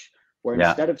approach where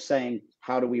instead of saying,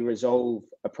 how do we resolve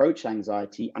approach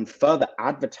anxiety and further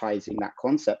advertising that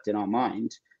concept in our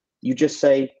mind, you just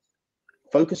say,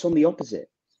 focus on the opposite.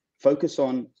 Focus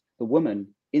on the woman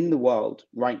in the world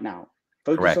right now.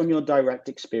 Focus on your direct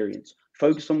experience.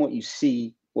 Focus on what you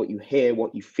see, what you hear,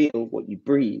 what you feel, what you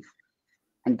breathe,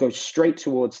 and go straight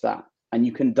towards that. And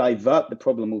you can divert the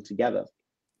problem altogether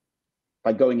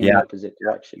by going in the opposite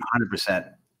direction.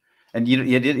 100%. And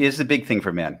it is the big thing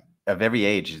for men of every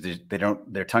age.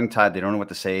 They're tongue-tied. They don't know what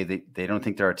to say. They don't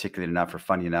think they're articulate enough or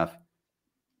funny enough.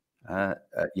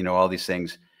 You know, all these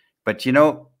things. But, you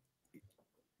know,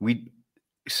 we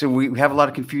have a lot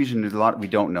of confusion. There's a lot we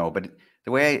don't know. But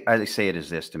the way I say it is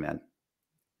this to men.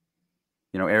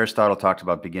 You know, Aristotle talked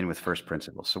about begin with first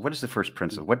principles. So what is the first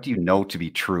principle? What do you know to be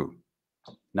true?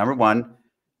 Number one,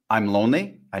 I'm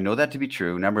lonely I know that to be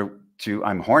true. Number 2,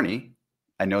 I'm horny.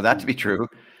 I know that to be true.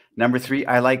 Number 3,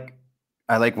 I like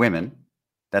women.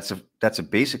 That's a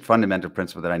basic fundamental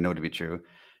principle that I know to be true.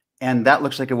 And that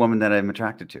looks like a woman that I'm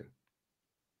attracted to.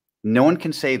 No one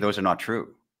can say those are not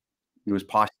true. Those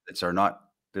postulates are not,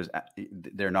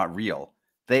 they're not real.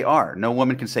 They are. No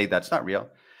woman can say that's not real.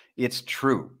 It's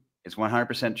true. It's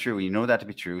 100% true. You know that to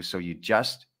be true. So you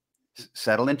just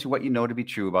settle into what you know to be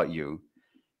true about you,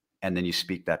 and then you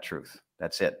speak that truth.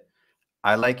 That's it.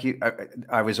 I like you.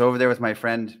 I was over there with my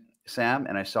friend Sam,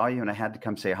 and I saw you, and I had to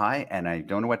come say hi, and I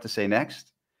don't know what to say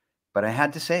next, but I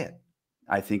had to say it.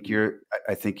 I think you're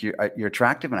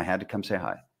attractive, and I had to come say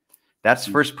hi. That's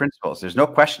first principles. There's no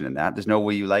question in that. There's no,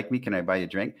 will you like me? Can I buy you a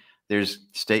drink? There's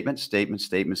statement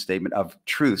of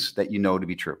truths that you know to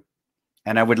be true.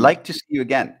 And I would like to see you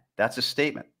again. That's a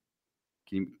statement.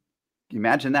 Can you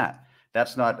imagine that?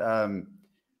 That's not,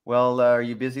 well, are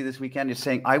you busy this weekend? You're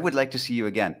saying, I would like to see you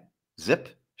again. Zip,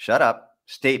 shut up,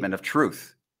 statement of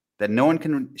truth that no one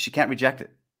can, she can't reject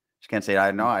it. She can't say,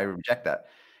 I know, I reject that.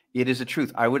 It is a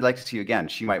truth. I would like to see you again.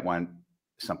 She might want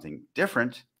something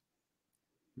different,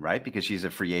 right? Because she's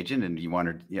a free agent and you want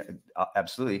her, yeah,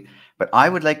 absolutely. But I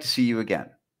would like to see you again.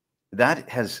 That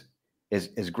has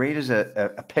as great as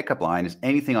a pickup line as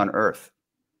anything on earth.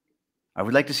 I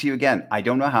would like to see you again. I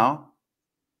don't know how,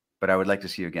 but I would like to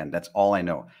see you again. That's all I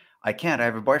know. I can't. I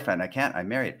have a boyfriend. I can't. I'm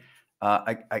married.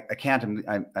 I can't.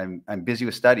 I'm busy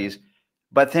with studies,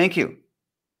 but thank you.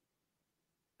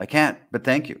 I can't, but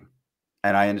thank you.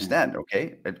 And I understand.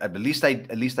 Okay, at least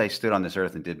I stood on this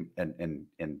earth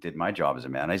and did my job as a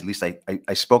man. At least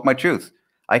I spoke my truth.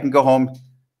 I can go home,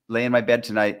 lay in my bed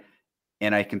tonight,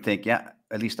 and I can think, yeah,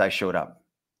 at least I showed up.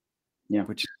 Yeah,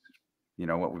 which is, you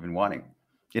know, what we've been wanting.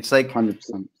 It's like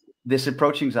 100%. This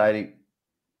approach anxiety.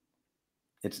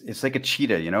 It's like a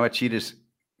cheetah. You know, a cheetah's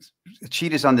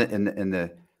on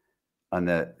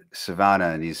the savannah,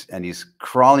 and he's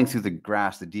crawling through the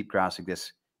grass, the deep grass like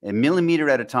this, a millimeter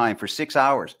at a time for 6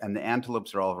 hours, and the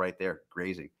antelopes are all right there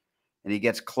grazing. And he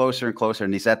gets closer and closer,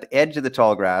 and he's at the edge of the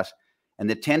tall grass, and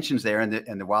the tension's there, and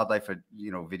the wildlife,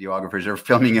 videographers are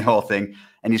filming the whole thing,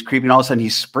 and he's creeping. All of a sudden, he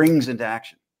springs into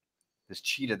action. This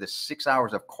cheetah, this 6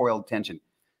 hours of coiled tension,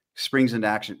 springs into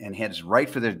action and heads right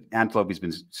for the antelope he's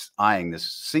been eyeing, this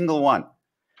single one.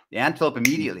 The antelope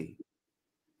immediately,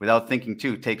 without thinking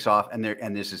too, takes off, and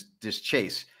there's this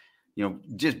chase,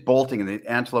 just bolting, and the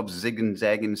antelope's zigging and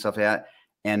zagging and stuff like that.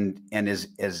 And as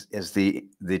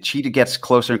the cheetah gets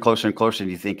closer and closer and closer,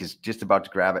 and you think is just about to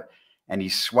grab it, and he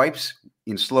swipes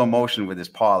in slow motion with his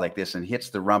paw like this and hits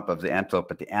the rump of the antelope,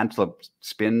 but the antelope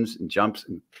spins and jumps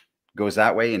and goes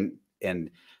that way, and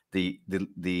the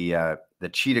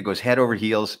cheetah goes head over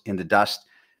heels in the dust,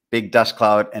 big dust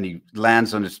cloud, and he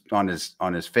lands on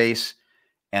his face,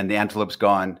 and the antelope's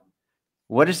gone.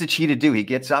 What does the cheetah do? He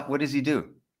gets up. What does he do?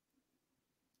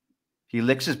 He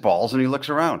licks his balls and he looks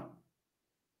around.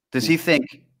 Does he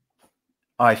think,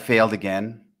 oh, I failed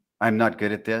again? I'm not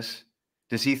good at this.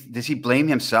 Does he blame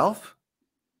himself?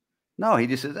 No, he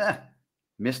just says,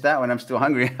 missed that one. I'm still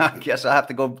hungry. I guess I'll have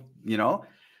to go,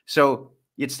 So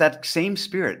it's that same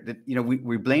spirit that,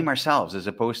 we blame ourselves, as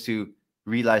opposed to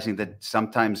realizing that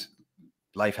sometimes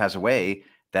life has a way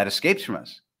that escapes from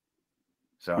us.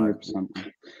 So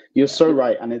 100%. You're so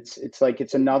right. And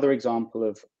it's another example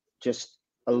of just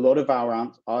a lot of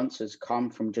our answers come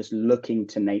from just looking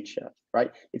to nature,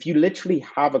 right? If you literally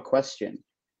have a question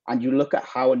and you look at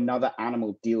how another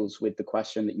animal deals with the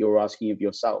question that you're asking of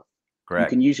yourself,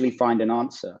 correct, you can usually find an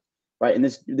answer, right? And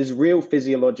there's real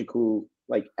physiological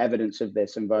evidence of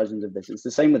this and versions of this. It's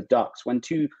the same with ducks. When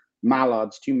two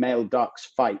male ducks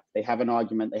fight, they have an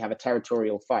argument, they have a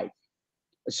territorial fight.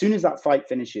 As soon as that fight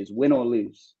finishes, win or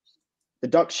lose, the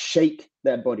ducks shake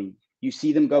their body. You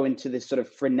see them go into this sort of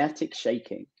frenetic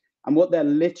shaking. And what they're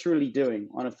literally doing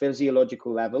on a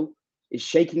physiological level is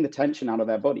shaking the tension out of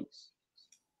their bodies.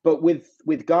 But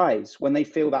with guys, when they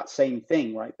feel that same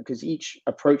thing, right, because each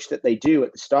approach that they do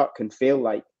at the start can feel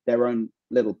like their own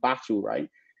little battle, right?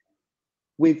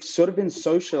 We've sort of been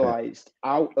socialized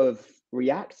out of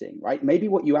reacting, right? Maybe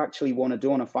what you actually want to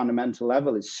do on a fundamental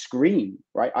level is scream,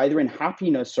 right? Either in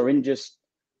happiness or in just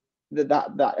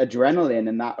that adrenaline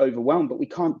and that overwhelm, but we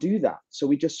can't do that. So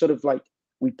we just sort of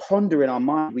we ponder in our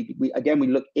mind. We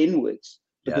look inwards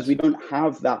because we don't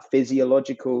have that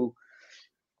physiological,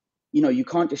 you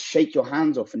can't just shake your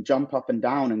hands off and jump up and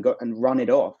down and go and run it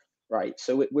off, right?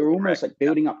 So we're almost like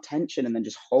building up tension and then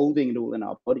just holding it all in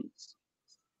our bodies.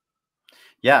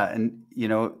 Yeah. And,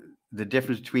 the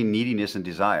difference between neediness and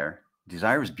desire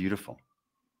is beautiful.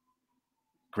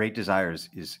 Great desires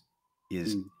is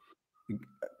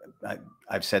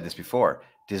I've said this before,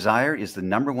 Desire is the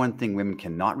 _1 thing women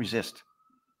cannot resist,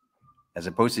 as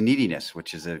opposed to neediness,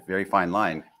 which is a very fine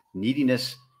line.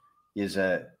 Neediness is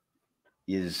a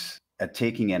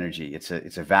taking energy. It's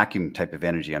a vacuum type of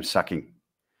energy. I'm sucking.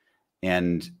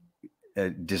 And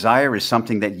desire is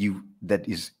something that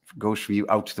goes from you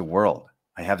out to the world.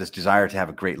 I have this desire to have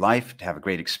a great life, to have a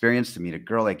great experience, to meet a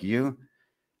girl like you.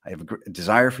 I have a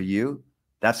desire for you.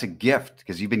 That's a gift,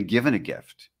 because you've been given a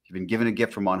gift. You've been given a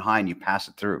gift from on high, and you pass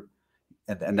it through.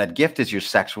 And that gift is your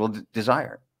sexual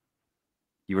desire.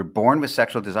 You were born with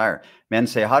sexual desire. Men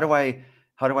say, how do I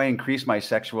increase my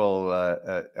sexual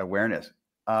awareness?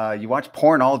 You watch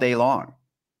porn all day long,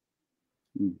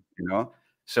 you know?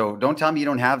 So don't tell me you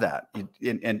don't have that.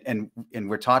 And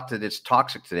we're taught that it's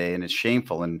toxic today and it's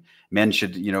shameful, and men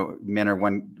should, men are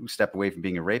one step away from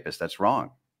being a rapist. That's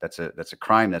wrong. That's a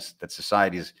crime that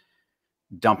society is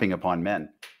dumping upon men.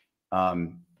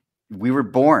 We were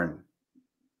born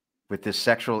with this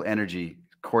sexual energy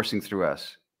coursing through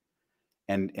us,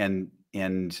 and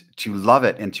to love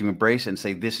it and to embrace it and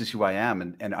say, this is who I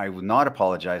am. And I will not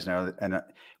apologize now. And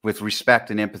with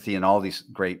respect and empathy and all these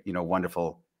great,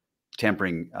 wonderful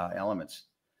tempering elements.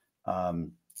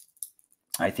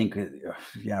 I think,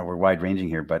 we're wide ranging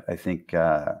here, but I think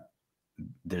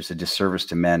there's a disservice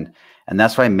to men. And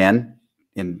that's why men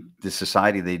in this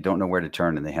society, they don't know where to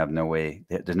turn, and they have no way.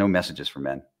 There's no messages for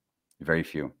men. Very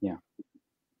few. Yeah.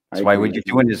 That's why what you're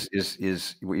doing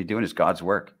is God's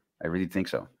work. I really think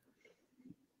so.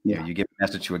 Yeah. You give a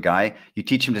message to a guy, you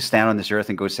teach him to stand on this earth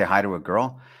and go say hi to a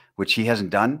girl, which he hasn't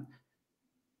done,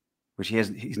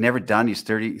 he's never done. He's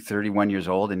 31 years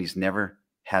old, and he's never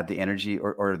had the energy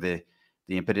or the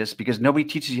impetus, because nobody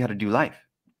teaches you how to do life.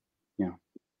 Yeah.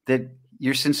 That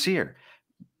you're sincere.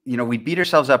 We beat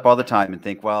ourselves up all the time and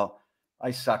think, well, I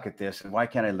suck at this, and why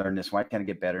can't I learn this? Why can't I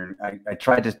get better? And I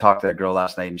tried to talk to that girl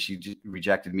last night, and she just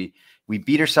rejected me. We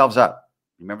beat ourselves up.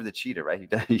 Remember the cheetah, right? He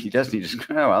doesn't. He just,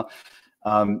 oh,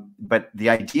 well. But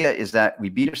the idea is that we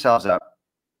beat ourselves up,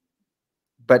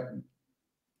 but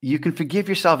you can forgive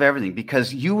yourself everything,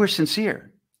 because you were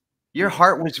sincere. Your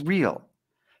heart was real.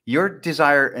 Your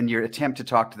desire and your attempt to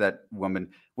talk to that woman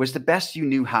was the best you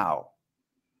knew how.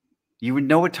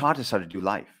 No one taught us how to do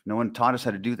life. No one taught us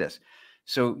how to do this.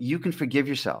 So you can forgive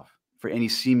yourself for any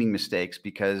seeming mistakes,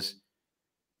 because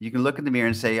you can look in the mirror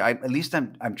and say, at least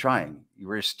I'm trying. You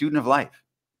were a student of life.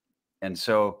 And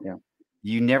so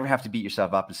you never have to beat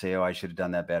yourself up and say, oh, I should have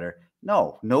done that better.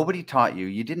 No, nobody taught you.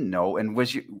 You didn't know. And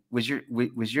was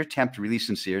your attempt really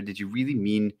sincere? Were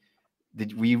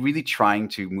you really trying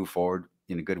to move forward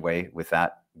in a good way with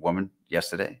that woman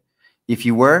yesterday? If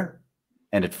you were,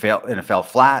 and it fell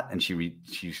flat, and she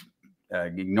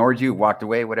ignored you, walked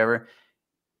away, whatever,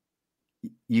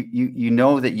 you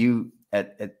know that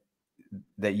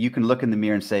that you can look in the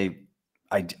mirror and say,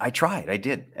 I tried, I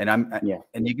did, and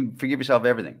and you can forgive yourself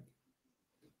everything.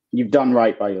 You've done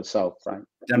right by yourself, right?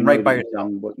 Done right by yourself.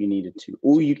 Done what you needed to.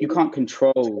 Or you can't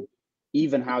control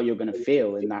even how you're going to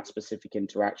feel in that specific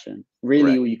interaction.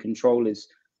 Really, all you control is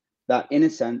that inner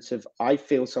sense of, I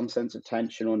feel some sense of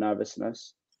tension or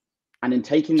nervousness. And in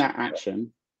taking that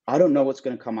action, I don't know what's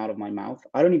going to come out of my mouth.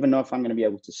 I don't even know if I'm going to be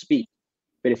able to speak.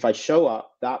 But if I show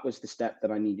up, that was the step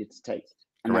that I needed to take.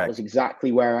 And that was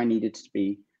exactly where I needed to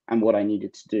be and what I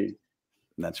needed to do.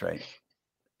 That's right.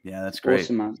 Yeah, that's great.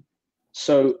 Awesome, man.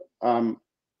 So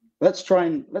let's try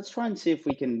and see if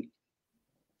we can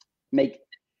make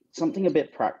something a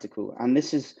bit practical. And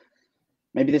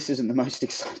maybe this isn't the most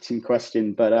exciting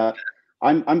question, but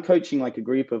I'm coaching like a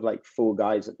group of like 4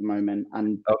 guys at the moment,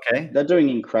 and they're doing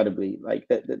incredibly. Like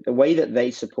the way that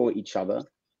they support each other,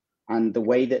 and the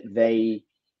way that they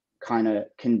kind of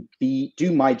can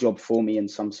do my job for me in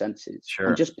some senses,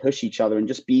 and just push each other and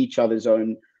just be each other's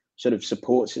own sort of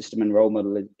support system and role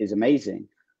model is amazing.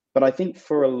 But I think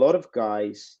for a lot of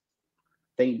guys,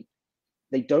 they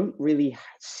don't really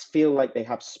feel like they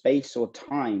have space or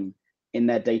time in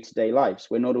their day-to-day lives.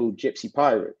 We're not all gypsy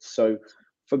pirates. So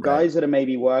for guys that are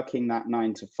maybe working that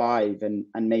 9 to 5 and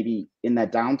maybe in their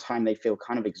downtime, they feel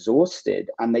kind of exhausted,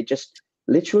 and they just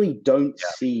literally don't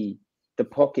see the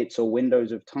pockets or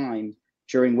windows of time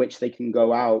during which they can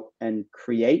go out and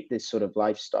create this sort of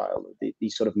lifestyle,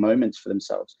 these sort of moments for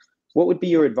themselves. What would be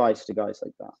your advice to guys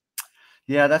like that?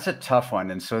 Yeah, that's a tough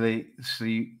one. And so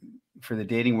for the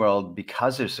dating world,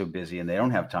 because they're so busy and they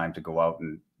don't have time to go out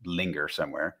and linger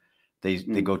somewhere, they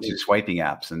go to swiping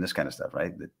apps and this kind of stuff,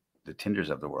 right? The Tinders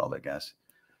of the world, I guess.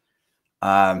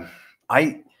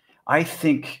 I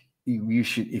think you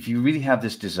should, if you really have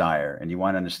this desire and you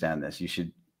want to understand this, you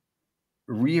should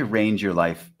rearrange your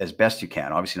life as best you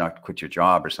can. Obviously not quit your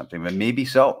job or something, but maybe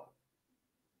so.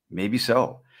 Maybe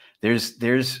so. There's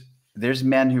there's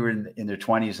men who are in their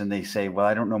 20s and they say, well,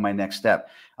 I don't know my next step.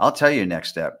 I'll tell you your next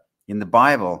step. In the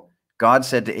Bible, God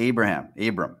said to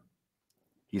Abram,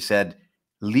 he said,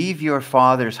 leave your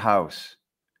father's house,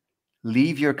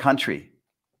 leave your country,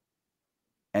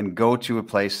 and go to a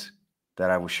place that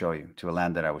I will show you, to a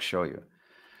land that I will show you.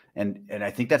 And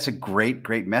I think that's a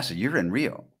great message. You're in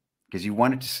Rio because you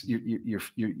wanted to,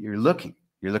 you're looking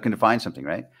to find something,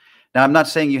 right? Now, I'm not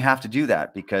saying you have to do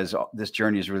that, because this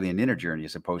journey is really an inner journey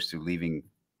as opposed to leaving,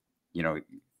 you know,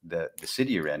 the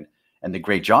city you're in and the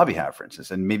great job you have, for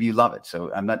instance, and maybe you love it.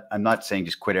 So I'm not saying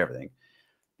just quit everything,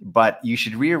 but you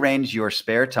should rearrange your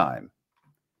spare time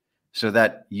so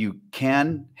that you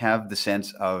can have the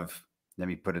sense of, let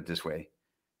me put it this way,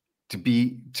 to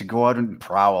go out and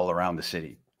prowl around the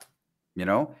city. You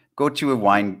know, go to a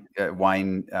wine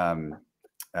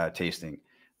tasting,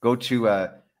 go to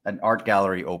an art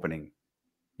gallery opening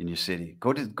in your city.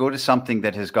 Go to something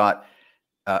that has got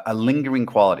a lingering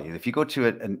quality. If you go to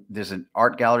it and there's an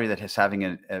art gallery that is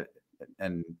having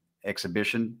an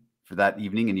exhibition for that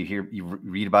evening, and you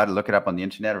read about it, look it up on the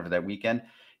internet over that weekend,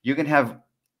 you can have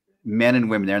men and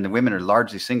women there, and the women are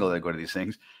largely single that go to these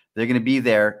things. They're going to be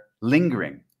there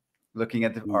lingering, looking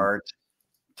at the art,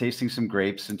 tasting some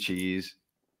grapes and cheese.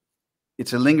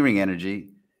 It's a lingering energy,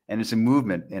 and it's a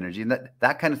movement energy. And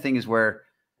that kind of thing is where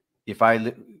if I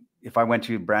went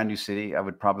to a brand new city, I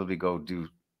would probably go do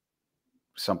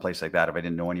someplace like that if I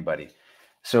didn't know anybody.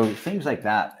 So things like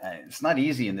that, it's not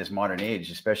easy in this modern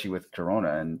age, especially with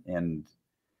Corona, and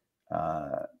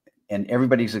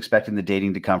everybody's expecting the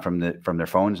dating to come from their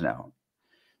phones now.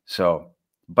 So,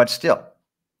 but still,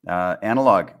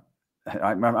 analog.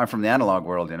 I'm from the analog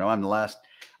world, you know. I'm the last.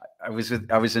 I was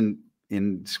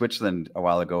in Switzerland a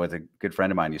while ago with a good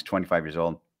friend of mine. He's 25 years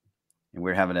old, and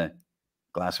we were having a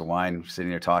glass of wine,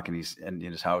 sitting there talking. He's in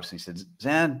his house, and he said,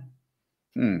 "Zan,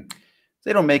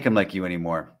 they don't make them like you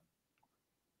anymore.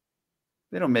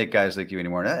 They don't make guys like you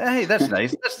anymore." Hey, that's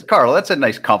nice. That's Carl. That's a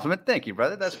nice compliment. Thank you,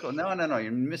 brother. That's cool. No.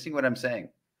 You're missing what I'm saying.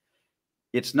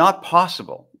 It's not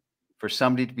possible for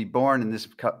somebody to be born in this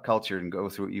culture and go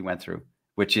through what you went through,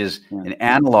 which is an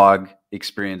analog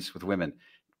experience with women.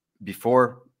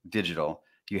 Before digital,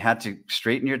 you had to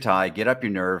straighten your tie, get up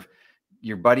your nerve.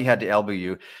 Your buddy had to elbow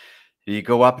you. You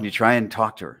go up and you try and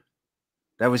talk to her.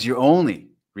 That was your only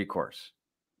recourse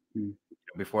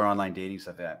before online dating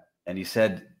stuff. And he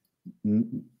said,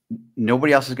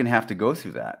 nobody else is going to have to go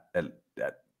through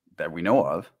that we know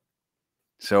of.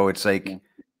 So it's like,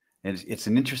 it's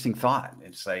an interesting thought.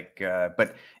 It's like,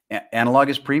 but analog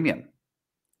is premium.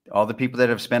 All the people that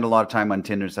have spent a lot of time on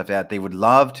Tinder and stuff like that, they would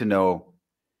love to know.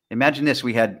 Imagine this: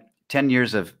 we had 15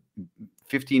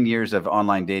 years of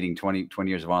online dating, 20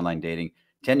 years of online dating,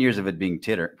 10 years of it being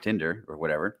Tinder or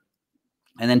whatever,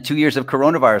 and then 2 years of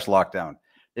coronavirus lockdown.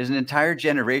 There's an entire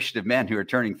generation of men who are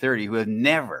turning 30 who have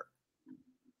never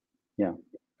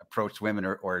approached women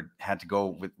or had to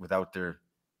go without their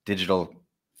digital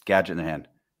gadget in their hand,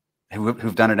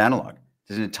 who've done it analog.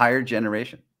 There's an entire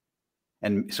generation.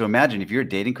 And so imagine if you're a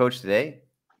dating coach today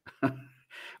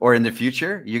or in the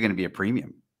future, you're going to be a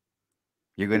premium.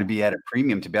 You're going to be at a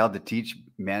premium to be able to teach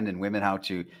men and women how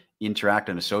to interact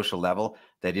on a social level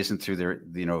that isn't through their,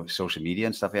 social media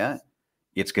and stuff like that.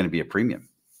 It's going to be a premium.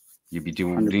 You'd be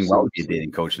doing well to be a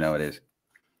dating coach nowadays.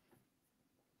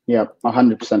 Yeah,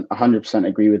 100%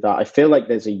 agree with that. I feel like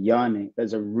there's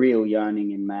a real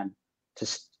yearning in men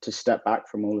to step back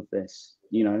from all of this.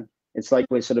 It's like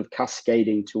we're sort of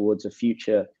cascading towards a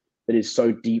future that is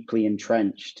so deeply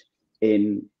entrenched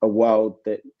in a world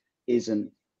that isn't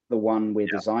the one we're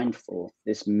designed for,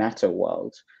 this meta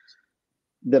world,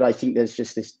 that I think there's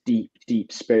just this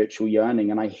deep spiritual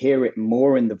yearning. And I hear it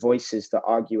more in the voices that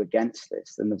argue against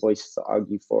this than the voices that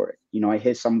argue for it. I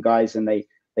hear some guys and they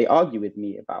argue with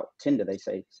me about Tinder. They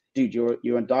say, dude,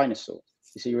 you're a dinosaur.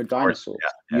 You say you're a dinosaur.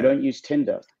 You don't use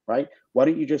Tinder, right? Why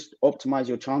don't you just optimize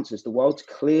your chances? The world's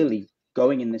clearly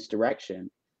going in this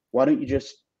direction. Why don't you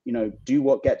just, do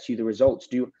what gets you the results?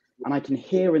 And I can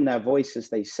hear in their voice as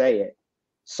they say it,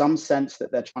 some sense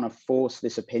that they're trying to force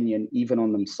this opinion even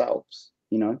on themselves,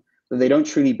 that they don't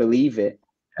truly believe it,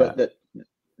 but that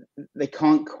they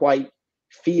can't quite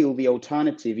feel the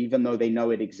alternative, even though they know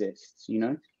it exists,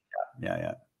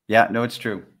 Yeah, no, it's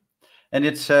true. And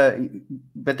it's,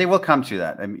 but they will come to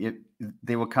that. I mean,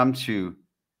 they will come to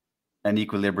an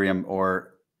equilibrium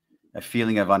or a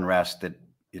feeling of unrest that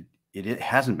it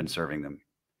hasn't been serving them.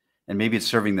 And maybe it's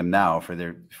serving them now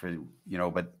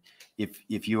but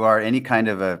if you are any kind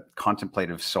of a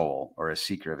contemplative soul or a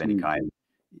seeker of any kind,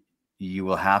 you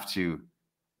will have to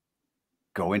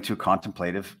go into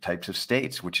contemplative types of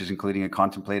states, which is including a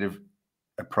contemplative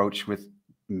approach with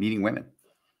meeting women.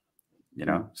 You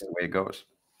know, it's the way it goes.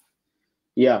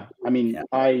 Yeah. I mean,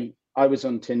 I was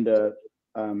on Tinder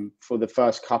for the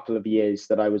first couple of years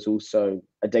that I was also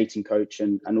a dating coach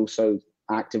and also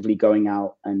actively going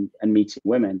out and meeting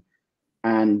women.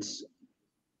 And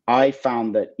I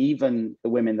found that even the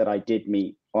women that I did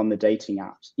meet on the dating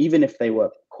apps, even if they were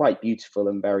quite beautiful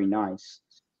and very nice,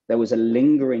 there was a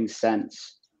lingering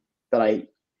sense that I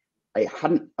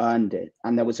hadn't earned it.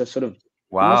 And there was a sort of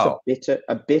almost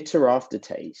a bitter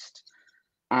aftertaste.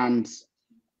 And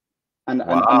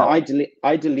I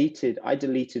deleted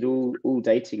all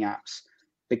dating apps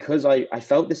because I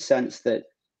felt the sense that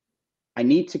I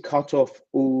need to cut off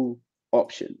all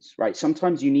options, right?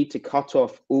 Sometimes you need to cut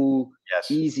off all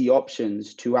easy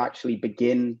options to actually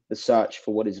begin the search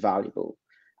for what is valuable.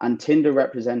 And Tinder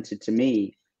represented to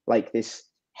me like this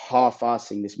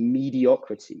half-assing, this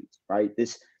mediocrity, right?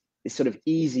 This sort of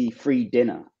easy free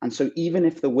dinner. And so even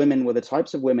if the women were the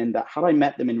types of women that had I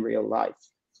met them in real life,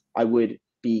 I would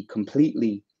be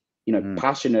completely, you know,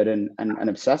 passionate and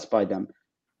obsessed by them,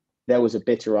 there was a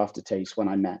bitter aftertaste when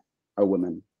I met a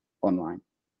woman online.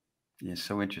 Yeah,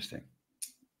 so interesting.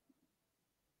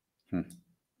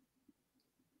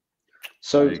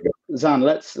 So Zan,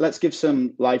 let's give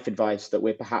some life advice that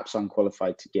we're perhaps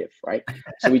unqualified to give, right?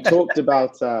 So we talked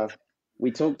about the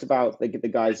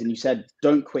guys, and you said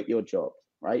don't quit your job,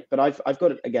 right? But I've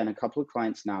got again a couple of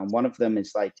clients now, and one of them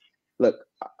is like, look,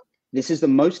 this is the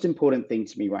most important thing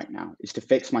to me right now, is to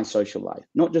fix my social life,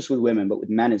 not just with women, but with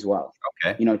men as well.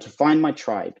 Okay. You know, to find my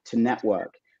tribe, to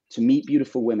network, to meet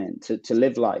beautiful women, to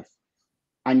live life.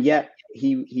 And yet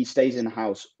he stays in the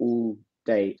house all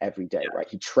day, every day, right?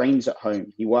 He trains at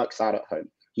home. He works out at home.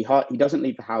 He doesn't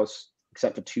leave the house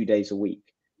except for 2 days a week.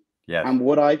 Yes. And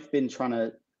what I've been trying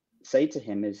to say to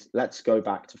him is, let's go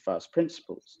back to first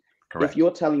principles. Correct. If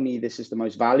you're telling me this is the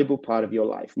most valuable part of your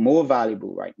life, more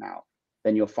valuable right now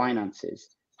than your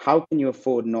finances, how can you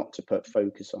afford not to put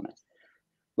focus on it?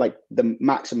 Like the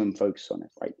maximum focus on it,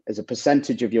 right? As a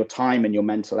percentage of your time and your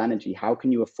mental energy, how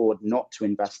can you afford not to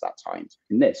invest that time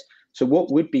in this? So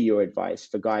what would be your advice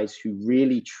for guys who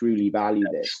really, truly value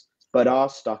this, but are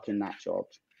stuck in that job,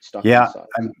 stuck inside?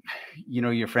 You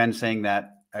know, your friend saying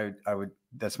that, I would,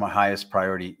 that's my highest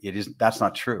priority. That's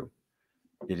not true.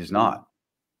 It is not.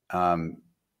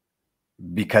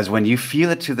 Because when you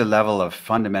feel it to the level of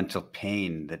fundamental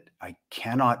pain that I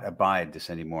cannot abide this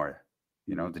anymore,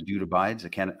 you know, the dude abides, I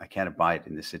can't abide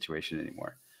in this situation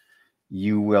anymore,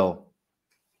 you will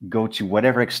go to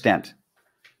whatever extent.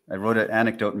 I wrote an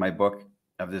anecdote in my book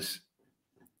of this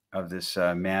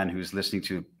man who's listening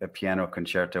to a piano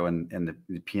concerto, and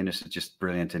the pianist is just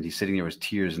brilliant, and he's sitting there with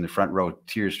tears in the front row,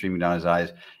 tears streaming down his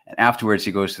eyes. And afterwards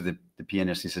he goes to the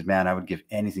pianist, he says, man, I would give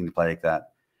anything to play like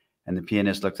that. And the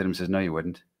pianist looked at him and says, no, you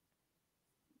wouldn't.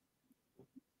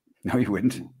 No, you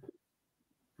wouldn't.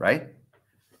 Right?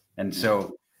 And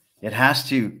so it has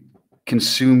to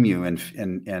consume you, and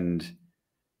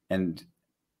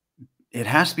it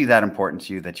has to be that important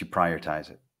to you that you prioritize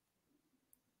it.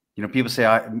 You know, people say,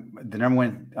 the number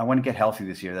one, I want to get healthy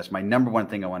this year. That's my number one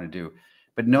thing I want to do.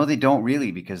 But no, they don't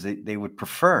really, because they would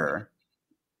prefer,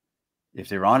 if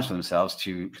they're honest with themselves,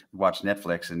 to watch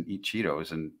Netflix and eat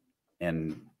Cheetos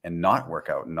and not work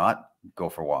out, and not go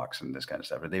for walks and this kind of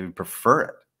stuff. They would prefer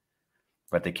it,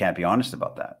 but they can't be honest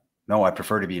about that. No, I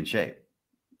prefer to be in shape,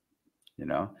 you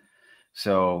know?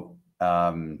 So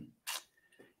the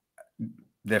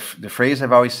phrase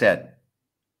I've always said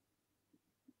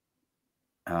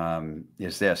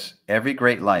is this: every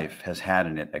great life has had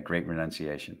in it a great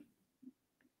renunciation.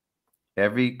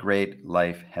 Every great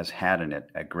life has had in it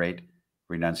a great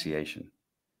renunciation.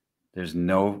 There's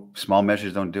no small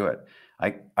measures don't do it.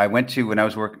 I went to, when I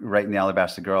was writing The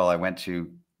Alabaster Girl, I went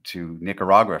to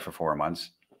Nicaragua for 4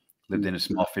 months, lived in a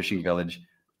small fishing village,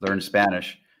 learned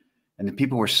Spanish, and the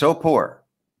people were so poor,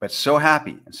 but so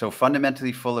happy and so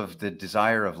fundamentally full of the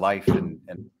desire of life, and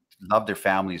loved their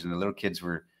families, and the little kids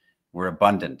were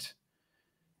abundant,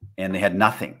 and they had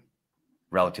nothing,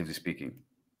 relatively speaking.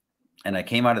 And I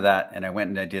came out of that, and I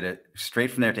went and I did it straight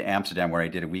from there to Amsterdam, where I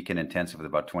did a weekend intensive with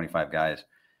about 25 guys.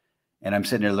 And I'm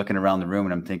sitting there looking around the room,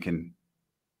 and I'm thinking,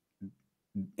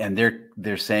 and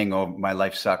they're saying, oh, my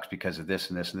life sucks because of this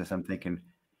and this and this. I'm thinking,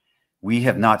 we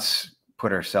have not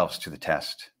put ourselves to the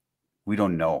test. We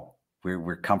don't know.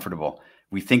 We're comfortable.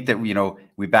 We think that, you know,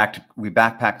 we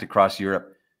backpacked across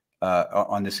Europe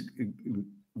on this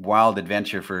wild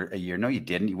adventure for a year. No, you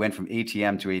didn't. You went from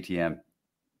ATM to ATM.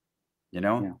 You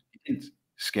know, you didn't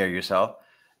scare yourself.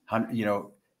 You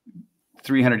know,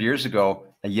 300 years ago,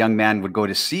 a young man would go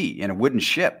to sea in a wooden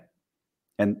ship,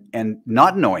 and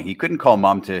not knowing, he couldn't call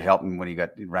mom to help him when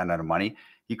he ran out of money.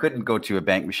 He couldn't go to a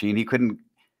bank machine.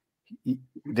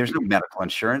 there's no medical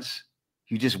insurance.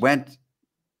 You just went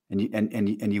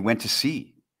and you went to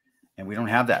sea, and we don't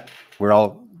have that. We're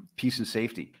all peace and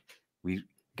safety. We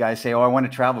guys say, "Oh, I want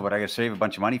to travel, but I got to save a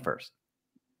bunch of money first."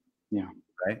 Yeah.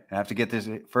 Right. I have to get this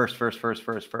first.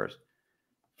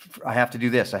 I have to do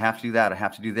this. I have to do that. I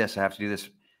have to do this. I have to do this.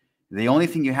 The only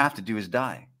thing you have to do is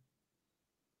die.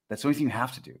 That's the only thing you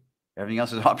have to do. Everything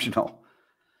else is optional.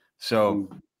 So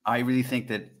I really think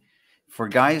that for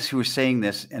guys who are saying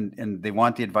this and they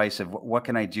want the advice of what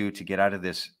can I do to get out of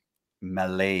this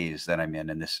malaise that I'm in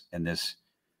and this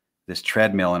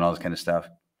treadmill and all this kind of stuff,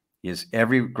 is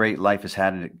every great life has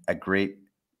had in it a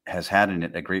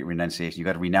great renunciation. You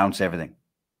got to renounce everything.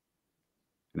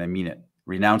 And I mean it.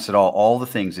 Renounce it all the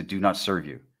things that do not serve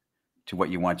you to what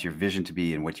you want your vision to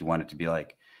be and what you want it to be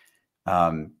like.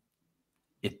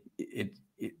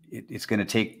 It's going to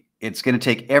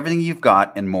take everything you've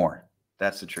got and more.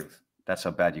 That's the truth. That's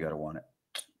how bad you got to want it.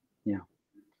 Yeah.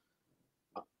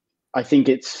 I think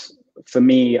it's, for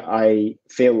me, I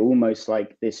feel almost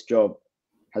like this job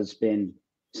has been,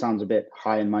 sounds a bit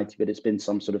high and mighty, but it's been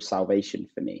some sort of salvation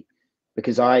for me,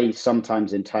 because I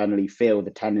sometimes internally feel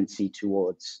the tendency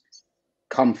towards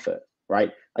comfort,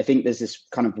 right? I think there's this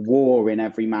kind of war in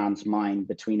every man's mind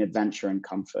between adventure and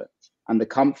comfort. And the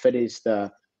comfort is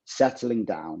the settling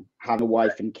down, having a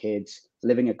wife and kids,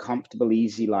 living a comfortable,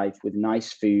 easy life with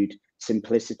nice food,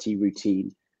 simplicity,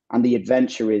 routine. And the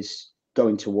adventure is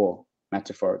going to war,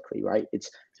 metaphorically, right?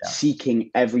 It's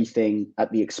seeking everything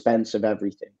at the expense of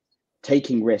everything,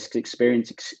 taking risks,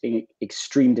 experiencing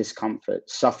extreme discomfort,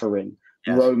 suffering,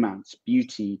 romance,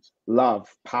 beauty,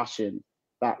 love, passion,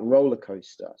 that roller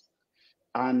coaster.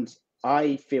 And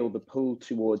I feel the pull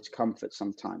towards comfort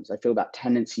sometimes. I feel that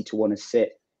tendency to want to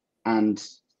sit and,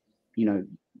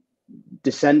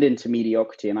 descend into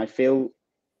mediocrity. And I feel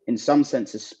in some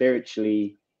senses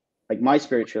spiritually, like my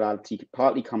spirituality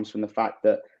partly comes from the fact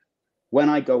that when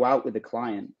I go out with a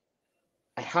client,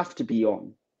 I have to be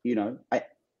on, I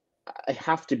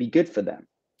have to be good for them.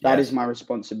 That is my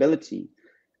responsibility.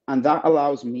 And that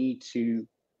allows me to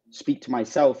speak to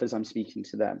myself as I'm speaking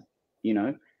to them,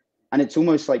 and it's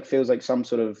almost like, feels like some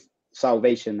sort of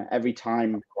salvation. Every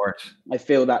time I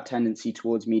feel that tendency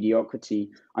towards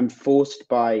mediocrity, I'm forced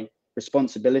by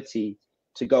responsibility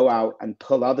to go out and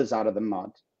pull others out of the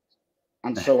mud.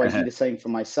 And so I do the same for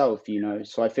myself,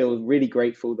 so I feel really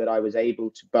grateful that I was able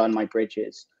to burn my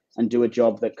bridges and do a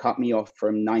job that cut me off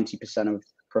from 90% of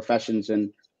professions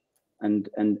and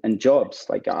jobs.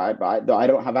 Like I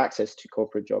don't have access to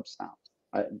corporate jobs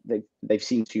now. They've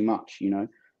seen too much,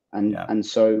 and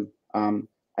so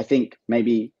I think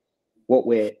maybe what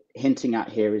we're hinting at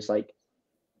here is like,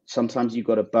 sometimes you've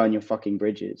got to burn your fucking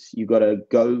bridges. You got to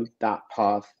go that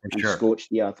path and scorch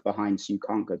the earth behind, so you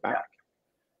can't go back.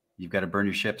 You've got to burn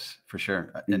your ships for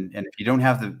sure. And if you don't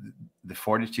have the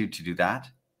fortitude to do that,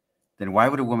 then why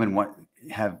would a woman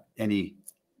have any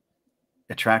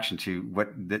attraction to what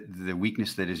the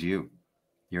weakness that is you?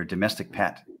 You're a domestic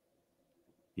pet,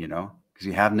 because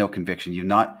you have no conviction.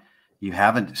 You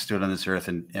haven't stood on this earth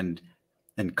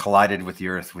and collided with the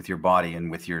earth, with your body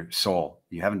and with your soul.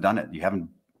 You haven't done it.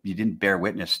 You didn't bear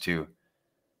witness to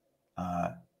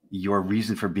your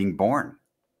reason for being born.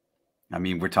 I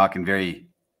mean, we're talking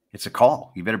it's a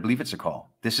call. You better believe it's a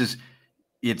call.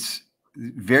 It's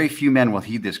very few men will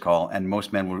heed this call, and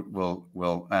most men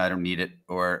will I don't need it,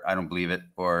 or I don't believe it,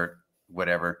 or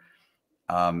whatever.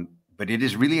 But it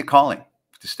is really a calling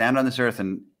to stand on this earth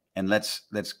and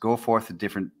let's go forth with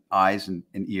different eyes and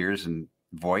ears and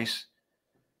voice,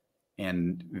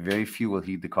 and very few will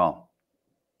heed the call.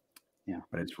 Yeah,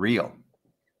 but it's real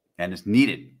and it's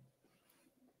needed.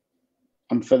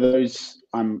 And for those,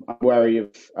 I'm wary of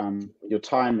your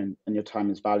time, and your time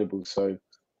is valuable. So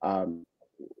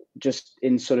just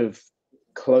in sort of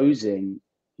closing,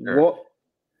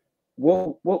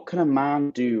 what can a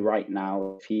man do right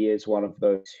now if he is one of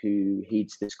those who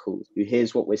heeds this call, who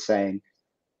hears what we're saying?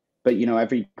 But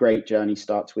every great journey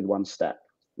starts with one step.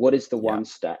 What is the one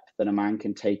step that a man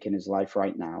can take in his life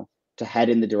right now to head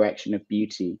in the direction of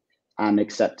beauty and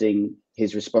accepting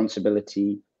his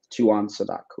responsibility to answer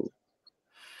that call?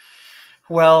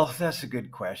 Well, that's a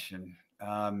good question.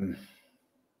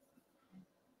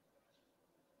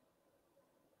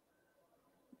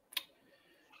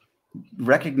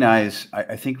 Recognize,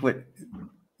 I think what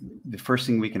the first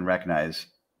thing we can recognize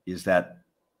is that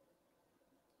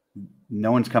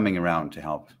no one's coming around to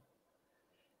help.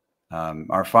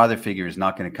 Our father figure is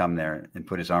not going to come there and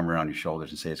put his arm around your shoulders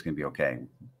and say it's going to be okay.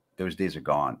 Those days are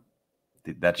gone.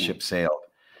 That ship sailed.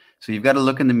 So you've got to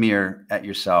look in the mirror at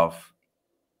yourself,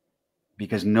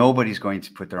 because nobody's going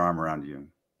to put their arm around you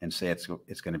and say it's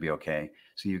going to be okay.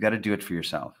 So you've got to do it for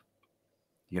yourself.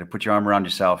 You got to put your arm around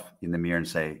yourself in the mirror and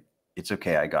say, it's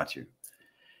okay, I got you.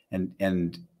 And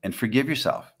forgive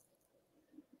yourself.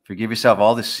 Forgive yourself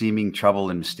all the seeming trouble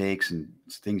and mistakes and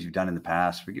things you've done in the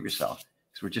past. Forgive yourself,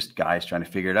 because we're just guys trying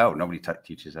to figure it out. Nobody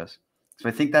teaches us. So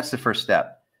I think that's the first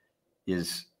step.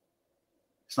 It's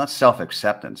not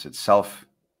self-acceptance. It's self.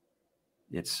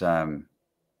 I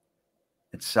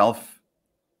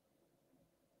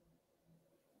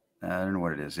don't know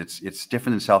what it is. It's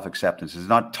different than self-acceptance.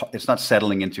 It's not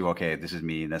settling into, okay, this is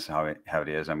me and that's how it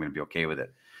is. I'm going to be okay with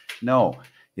it. No,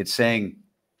 it's saying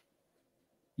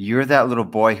you're that little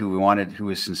boy who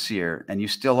was sincere, and you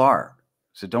still are.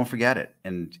 So don't forget it.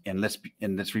 And let's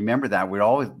remember that we're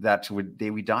always that till the day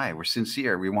we die. We're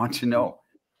sincere. We want to know.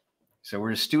 So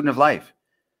we're a student of life.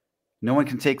 No one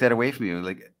can take that away from you.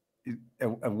 Like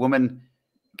a woman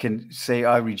can say,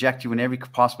 I reject you in every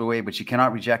possible way, but she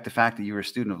cannot reject the fact that you're a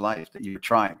student of life, that you're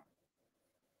trying.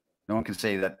 No one can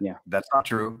say that. Yeah, that's not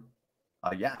true.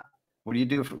 Yeah. What do you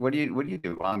do? What do you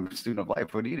do? Well, I'm a student of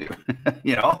life. What do you do?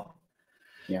 You know?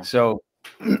 Yeah. So,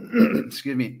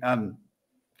 excuse me.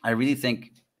 I really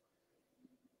think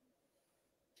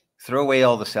throw away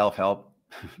all the self-help.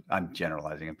 I'm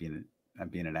generalizing. I'm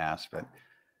being an ass, but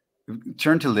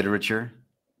turn to literature.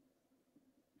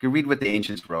 You can read what the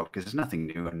ancients wrote, because there's nothing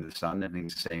new under the sun.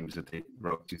 Everything's the same as that they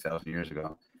wrote 2,000 years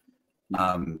ago.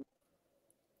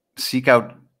 Seek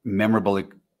out memorable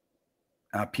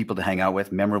people to hang out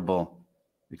with, memorable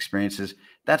experiences.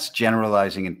 That's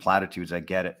generalizing in platitudes. I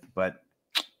get it, but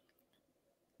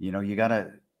you know, you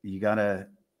gotta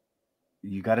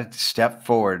step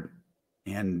forward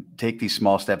and take these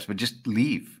small steps, but just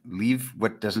leave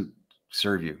what doesn't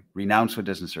serve you. Renounce what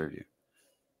doesn't serve you.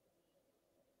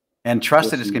 And trust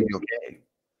that it's going to be okay.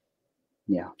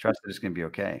 Yeah. Trust that it's going to be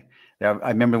okay. Now, I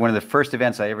remember one of the first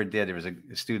events I ever did, there was a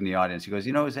student in the audience. He goes,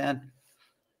 you know, Zan,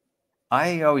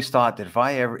 I always thought that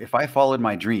if I followed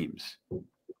my dreams,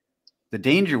 the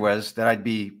danger was that I'd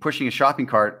be pushing a shopping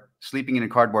cart, sleeping in a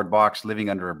cardboard box, living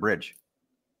under a bridge.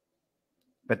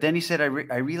 But then he said, I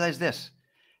realized this.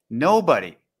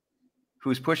 Nobody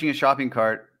who's pushing a shopping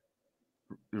cart,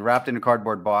 wrapped in a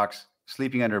cardboard box,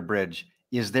 sleeping under a bridge,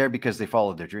 is there because they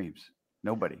followed their dreams.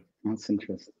 Nobody. That's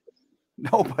interesting.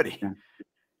 Nobody. Yeah.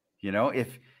 You know,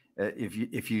 if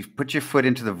you put your foot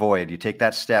into the void, you take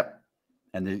that step,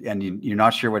 and you're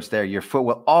not sure what's there, your foot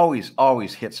will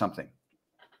always hit something.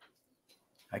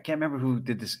 I can't remember who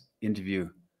did this interview,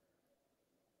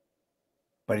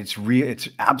 but it's real. It's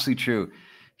absolutely true.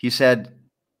 He said,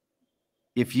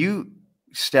 if you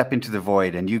step into the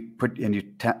void and you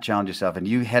challenge yourself and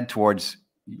you head towards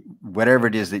whatever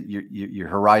it is that your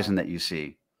horizon that you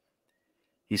see,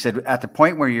 he said, at the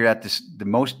point where you're at the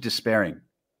most despairing,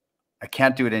 I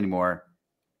can't do it anymore.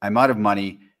 I'm out of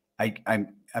money. I'm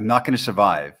not going to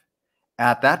survive.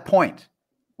 At that point,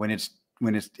 when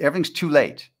everything's too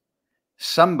late,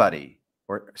 somebody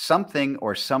or something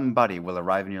or somebody will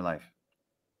arrive in your life.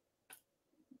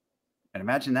 And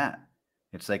imagine that.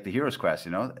 It's like the hero's quest,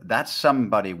 you know, that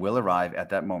somebody will arrive at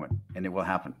that moment, and it will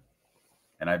happen.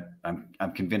 And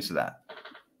I'm convinced of that.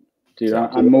 Dude, so,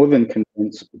 I'm more than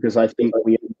convinced, because I think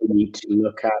we need to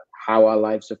look at how our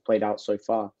lives have played out so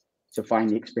far to find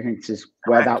the experiences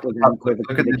where that was.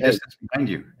 Look at the distance behind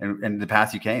you and the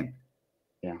path you came.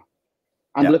 Yeah.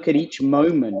 And look at each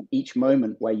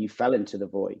moment where you fell into the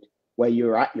void, where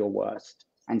you're at your worst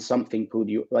and something pulled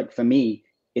you. Like for me,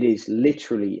 it is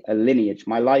literally a lineage.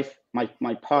 My life,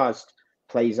 my past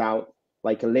plays out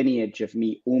like a lineage of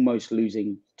me almost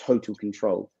losing total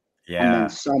control. Yeah. And then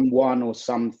someone or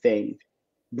something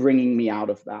bringing me out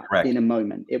of that in a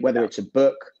moment, whether it's a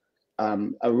book,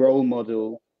 a role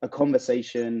model, a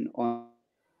conversation on.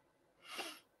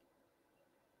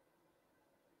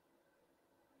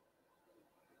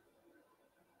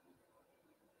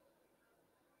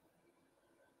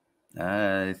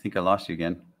 I think I lost you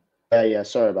again. Yeah.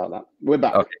 Sorry about that. We're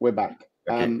back. Okay. We're back.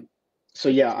 Okay. So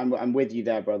yeah, I'm with you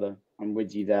there, brother. I'm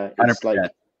with you there. It's 100%.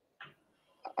 Like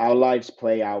our lives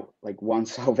play out like one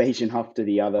salvation after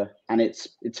the other, and it's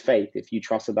faith. If you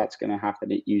trust that that's going to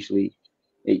happen, it usually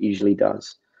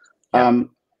does. Yeah.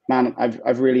 Man,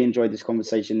 I've really enjoyed this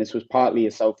conversation. This was partly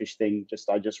a selfish thing.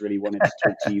 I just really wanted to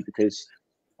talk to you because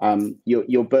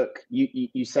your book,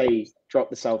 you say drop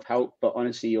the self-help, but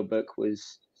honestly, your book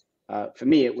was for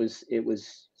me it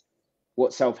was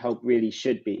what self-help really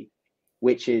should be,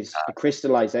 which is a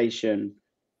crystallization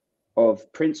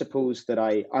of principles that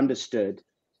I understood,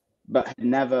 but had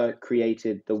never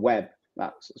created the web,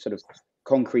 that sort of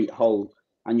concrete whole.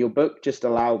 And your book just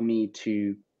allowed me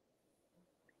to,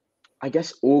 I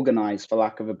guess, organize, for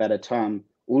lack of a better term,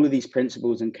 all of these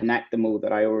principles and connect them all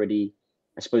that I already,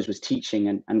 I suppose, was teaching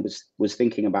and was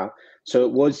thinking about. So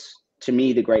it was, to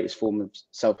me, the greatest form of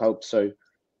self-help. So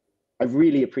I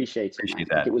really appreciate it, man.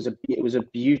 Like, it was a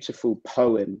beautiful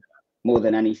poem more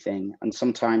than anything. And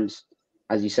sometimes,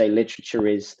 as you say, literature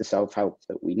is the self-help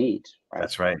that we need. Right?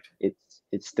 That's right.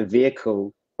 It's the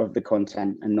vehicle of the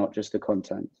content and not just the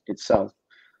content itself.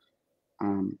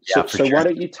 So why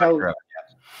don't you tell?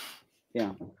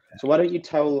 Yeah. So why don't you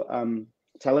tell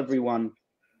everyone,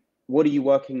 what are you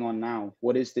working on now?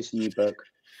 What is this new book?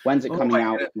 When's it coming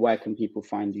out? Where can people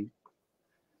find you?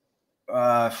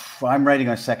 I'm writing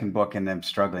a second book and I'm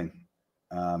struggling.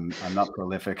 I'm not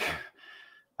prolific.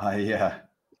 I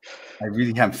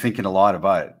really am thinking a lot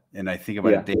about it, and I think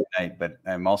about it day and night, but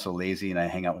I'm also lazy and I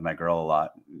hang out with my girl a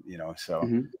lot, you know,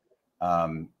 so,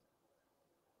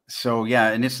 so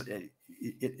yeah. And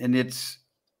it's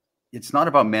not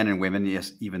about men and women,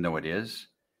 yes, even though it is.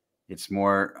 It's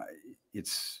more,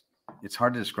 it's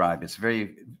hard to describe. It's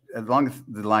very along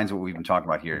the lines of what we've been talking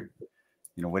about here.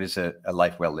 You know, what is a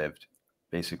life well lived,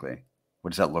 basically?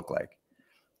 What does that look like?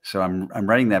 So I'm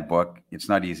writing that book. It's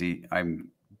not easy. I'm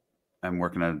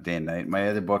working on it day and night. My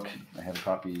other book, I have a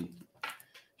copy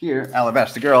here,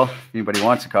 Alabaster Girl. If anybody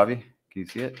wants a copy, can you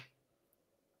see it?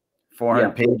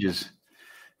 400 pages.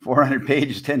 400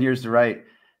 pages, 10 years to write.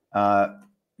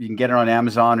 You can get it on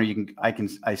Amazon, or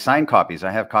I sign copies.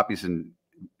 I have copies in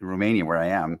Romania where I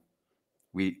am.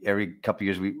 Every couple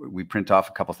of years we print off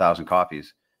a couple thousand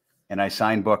copies, and I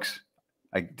sign books.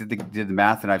 I did the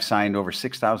math, and I've signed over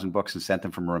 6,000 books and sent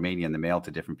them from Romania in the mail to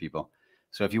different people.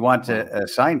 So if you want a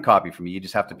signed copy from me, you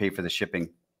just have to pay for the shipping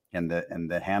and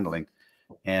the handling,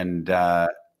 and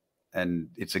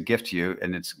it's a gift to you.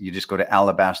 And you just go to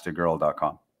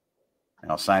alabastergirl.com,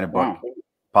 and I'll sign a book,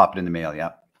 pop it in the mail.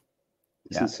 Yeah.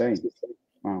 It's insane.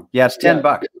 Wow. Yeah, it's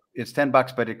 $10. It's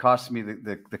 $10, but it costs me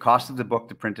the cost of the book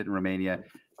to print it in Romania,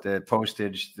 the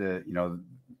postage,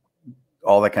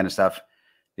 all that kind of stuff.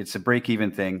 It's a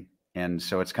break-even thing, and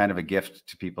so it's kind of a gift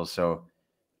to people. So,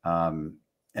 and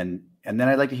then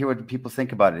I'd like to hear what people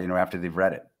think about it, after they've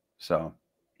read it. So,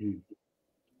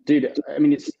 dude, I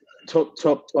mean, it's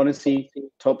honestly,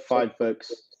 top 5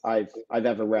 books I've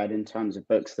ever read in terms of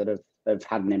books that have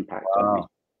had an impact on me.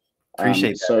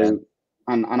 Appreciate that. So. Man.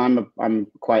 And I'm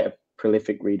quite a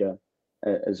prolific reader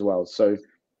as well. So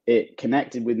it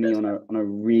connected with me on a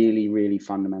really, really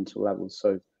fundamental level.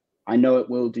 So I know it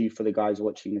will do for the guys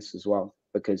watching this as well,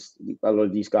 because a lot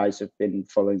of these guys have been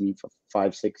following me for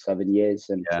 5, 6, 7 years,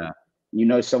 and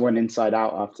someone inside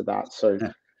out after that. So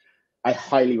I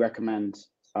highly recommend.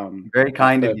 Very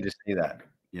kind of you to say that.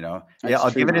 I'll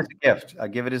give it as a gift. I'll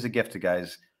give it as a gift to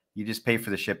guys. You just pay for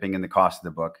the shipping and the cost of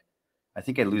the book. I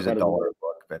think I lose $1 a book,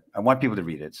 but I want people to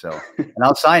read it. So, and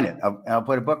I'll sign it. I'll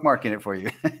put a bookmark in it for you.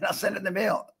 And I'll send it in the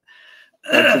mail.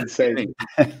 That's insane.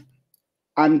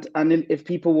 And if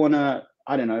people want to,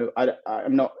 I don't know,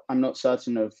 I'm not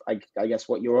certain of, I guess,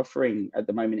 what you're offering at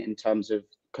the moment in terms of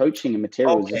coaching and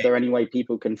materials. Okay. Is there any way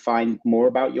people can find more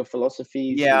about your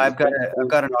philosophies? Yeah, I've got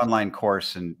an online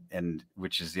course, and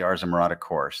which is the Ars Amorata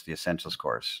course, the Essentials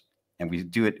course, and we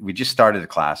do it. We just started a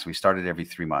class. We started every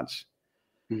 3 months.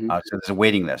 So there's a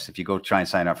waiting list. If you go try and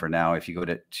sign up for now, if you go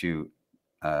to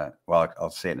I'll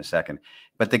say it in a second.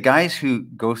 But the guys who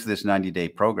go through this 90-day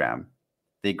program,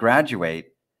 they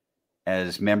graduate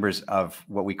as members of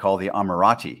what we call the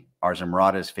Amorati. Ars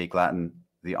Amorata is fake Latin.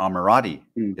 The Amorati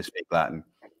is fake Latin.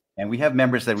 And we have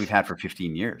members that we've had for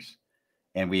 15 years.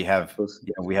 And we have,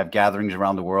 we have gatherings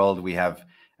around the world. We have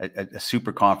a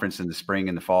super conference in the spring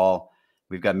and the fall.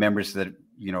 We've got members that,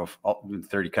 in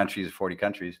 30 countries, 40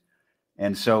 countries.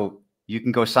 And so you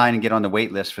can go sign and get on the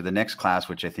wait list for the next class,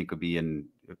 which I think will be in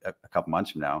a couple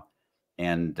months from now.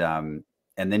 And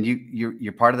then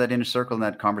you're part of that inner circle in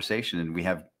that conversation. And we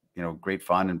have, great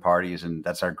fun and parties, and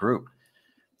that's our group.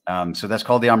 So that's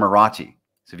called the Amorati.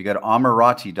 So if you go to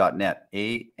amorati.net,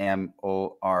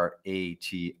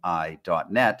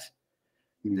 AMORATI.net,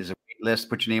 there's a wait list.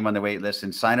 Put your name on the wait list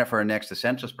and sign up for our next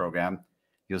Essentials program.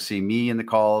 You'll see me in the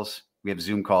calls. We have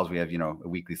Zoom calls. We have, a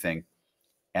weekly thing.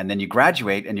 And then you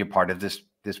graduate and you're part of this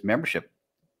membership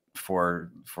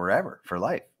for forever, for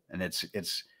life. And it's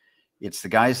the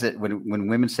guys that when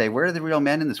women say, where are the real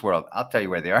men in this world? I'll tell you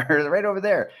where they are. They're right over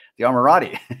there, the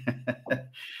Amorati.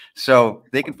 So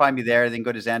they can find me there. They can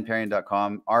go to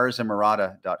zanperrion.com,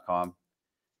 arsamorata.com.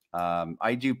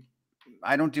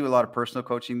 I don't do a lot of personal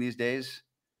coaching these days,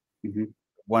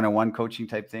 one-on-one coaching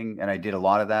type thing. And I did a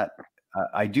lot of that.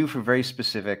 I do for very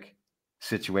specific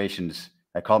situations.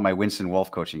 I call it my Winston Wolfe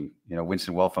coaching.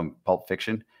 Winston Wolfe from Pulp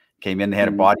Fiction came in, they had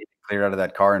a body, clear out of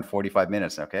that car in 45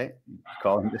 minutes. Okay.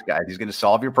 Call him this guy. He's going to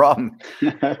solve your problem.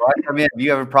 So I come in, if you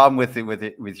have a problem with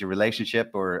your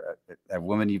relationship or a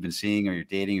woman you've been seeing or you're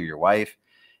dating or your wife,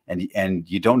 and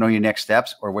you don't know your next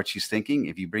steps or what she's thinking,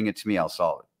 if you bring it to me, I'll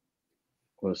solve it.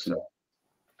 Awesome. So,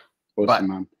 Awesome,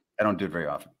 man. I don't do it very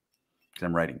often because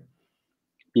I'm writing.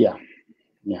 Yeah.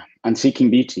 Yeah. And seeking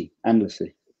beauty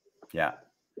endlessly. Yeah.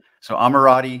 So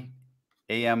Amorati,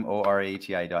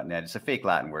 AMORATI.net. It's a fake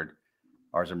Latin word.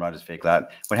 Ars Amorata is fake Latin.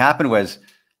 What happened was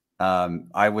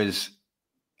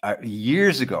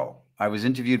years ago, I was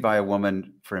interviewed by a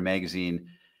woman for a magazine,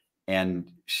 and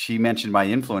she mentioned my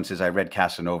influences. I read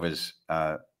Casanova's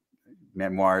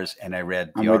memoirs, and I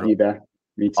read the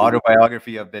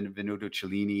autobiography of Benvenuto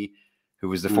Cellini, who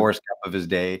was the Forrest Gump of his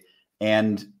day,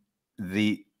 and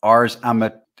the Ars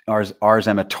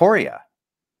Amatoria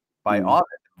by Ovid,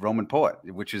 Roman poet,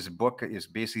 which is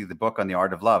basically the book on the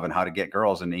art of love and how to get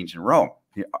girls in ancient Rome.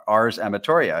 The Ars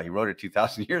Amatoria, he wrote it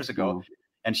 2,000 years ago.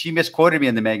 And she misquoted me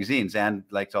in the magazine. Zan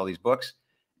liked all these books,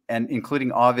 and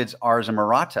including Ovid's Ars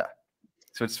Amorata.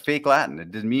 So it's fake Latin.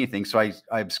 It didn't mean anything. So I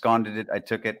absconded it. I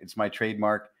took it. It's my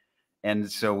trademark.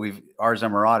 And so Ars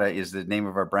Amorata is the name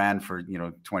of our brand for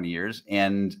 20 years.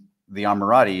 And the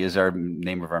Amorati is our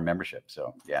name of our membership.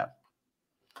 So yeah.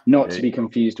 Not to be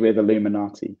confused with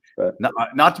Illuminati, but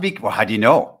not to be. Well, how do you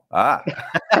know?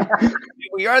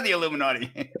 We are the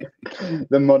Illuminati.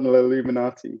 The modern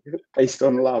Illuminati, based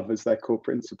on love as their core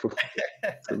principle.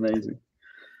 It's amazing.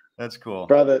 That's cool,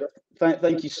 brother.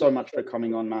 Thank you so much for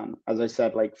coming on, man. As I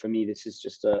said, like for me, this is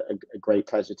just a great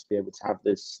pleasure to be able to have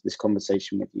this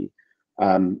conversation with you,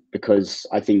 because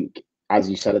I think, as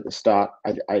you said at the start,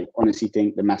 I honestly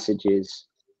think the message is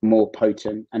more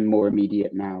potent and more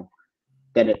immediate now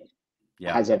than it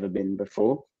has ever been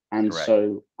before. And correct.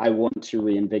 So I want to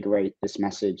reinvigorate this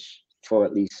message for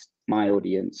at least my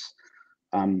audience,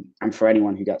 and for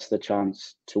anyone who gets the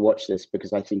chance to watch this,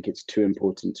 because I think it's too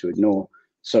important to ignore.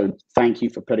 So thank you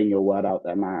for putting your word out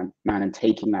there, man, and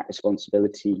taking that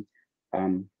responsibility,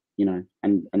 and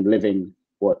living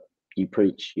what you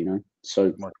preach,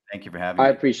 So well, thank you for having me.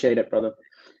 I appreciate it, brother.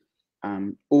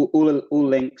 All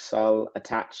links I'll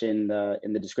attach in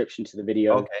the description to the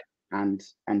video. Okay. And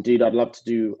dude, I'd love to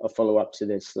do a follow-up to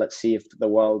this. Let's see if the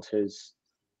world has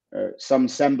some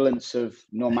semblance of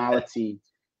normality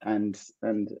and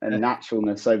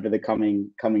naturalness over the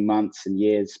coming months and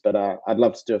years. But I'd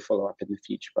love to do a follow-up in the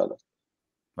future, brother.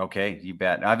 Okay, you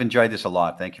bet. I've enjoyed this a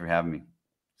lot. Thank you for having me.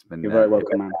 It's been You're very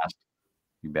welcome, man.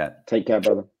 You bet. Take care,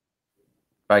 brother.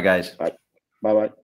 Bye, guys. Bye. Bye-bye.